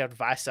of the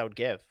advice I would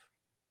give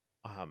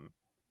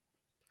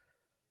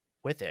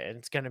with it. And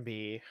it's going to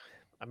be,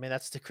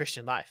 that's the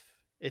Christian life.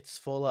 It's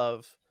full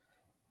of,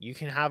 you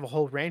can have a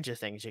whole range of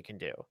things you can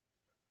do.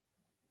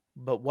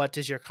 But what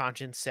does your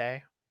conscience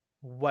say?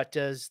 What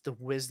does the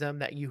wisdom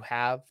that you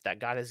have, that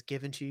God has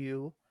given to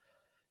you,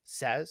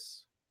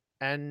 says?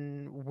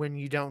 And when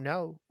you don't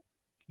know,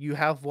 you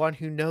have one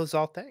who knows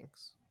all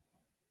things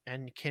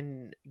and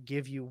can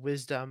give you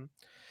wisdom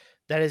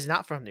that is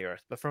not from the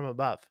earth, but from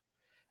above.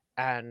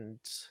 And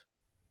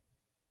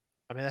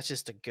that's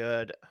just a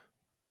good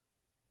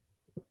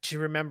to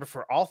remember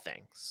for all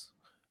things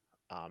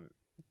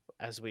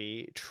as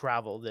we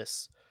travel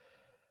this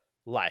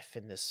life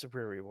in this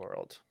weary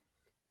world.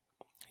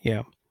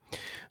 Yeah.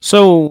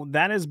 So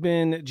that has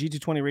been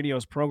G220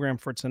 Radio's program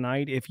for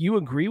tonight. If you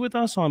agree with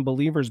us on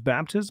believers'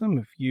 baptism,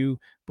 if you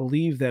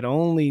believe that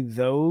only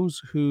those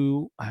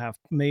who have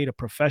made a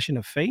profession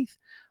of faith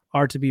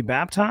are to be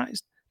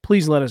baptized,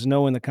 please let us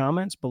know in the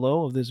comments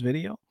below of this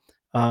video.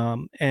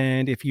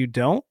 And if you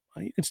don't,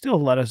 you can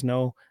still let us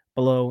know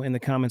below in the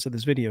comments of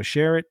this video.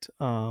 Share it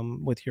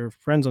with your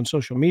friends on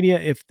social media.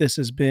 If this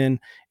has been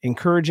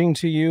encouraging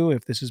to you,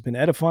 if this has been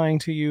edifying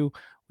to you,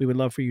 we would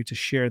love for you to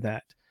share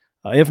that.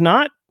 If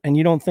not, and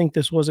you don't think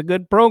this was a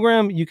good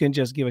program, you can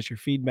just give us your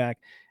feedback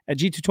at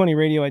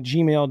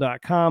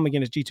g220radio@gmail.com.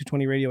 Again, it's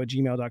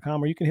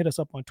g220radio@gmail.com, or you can hit us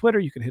up on Twitter,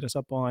 you can hit us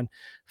up on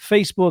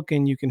Facebook,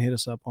 and you can hit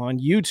us up on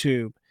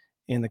YouTube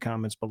in the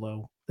comments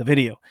below the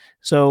video.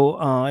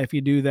 So if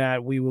you do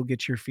that, we will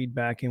get your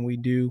feedback, and we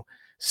do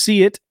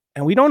see it.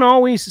 And we don't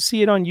always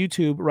see it on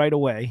YouTube right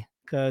away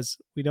because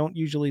we don't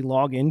usually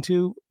log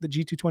into the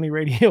G220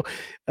 Radio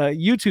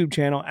YouTube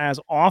channel as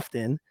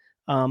often.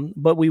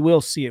 But we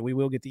will see it. We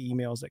will get the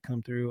emails that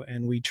come through,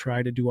 and we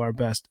try to do our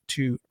best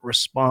to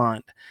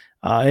respond.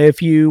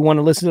 If you want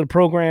to listen to the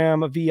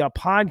program via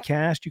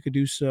podcast, you could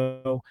do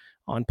so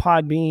on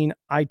Podbean,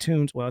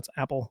 iTunes. Well, it's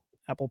Apple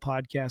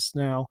Podcasts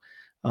now.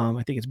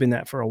 I think it's been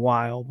that for a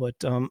while,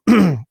 but on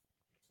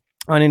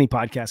any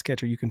podcast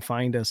catcher, you can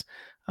find us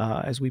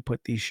as we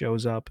put these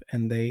shows up,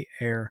 and they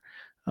air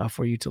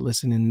for you to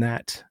listen in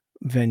that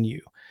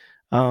venue.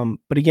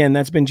 But again,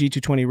 that's been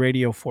G220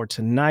 Radio for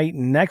tonight.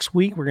 Next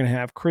week, we're going to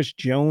have Chris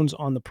Jones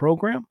on the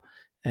program,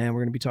 and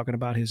we're going to be talking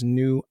about his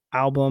new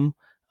album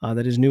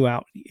that is new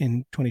out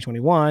in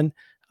 2021,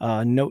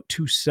 Note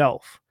to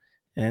Self.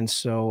 And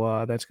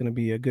so that's going to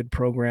be a good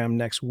program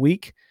next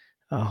week.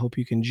 Hope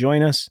you can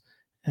join us.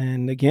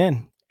 And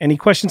again, any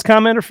questions,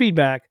 comment, or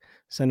feedback,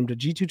 send them to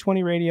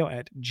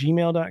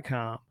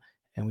g220radio@gmail.com,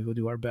 and we will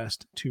do our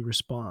best to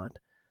respond.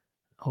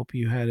 Hope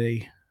you had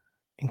a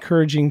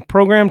encouraging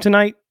program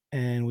tonight,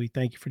 and we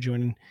thank you for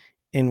joining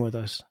in with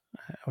us.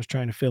 I was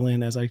trying to fill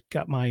in as I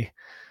got my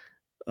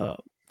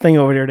thing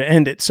over there to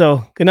end it.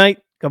 So good night.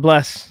 God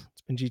bless.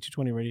 It's been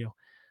G220 Radio.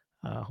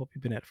 Hope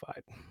you've been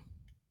edified.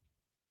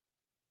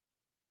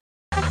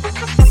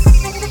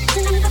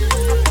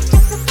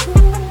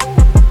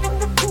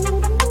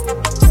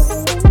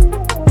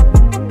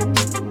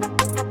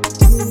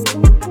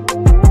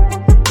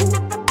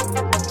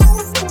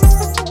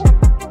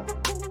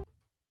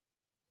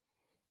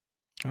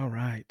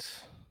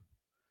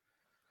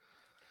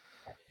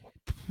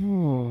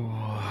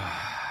 Ooh.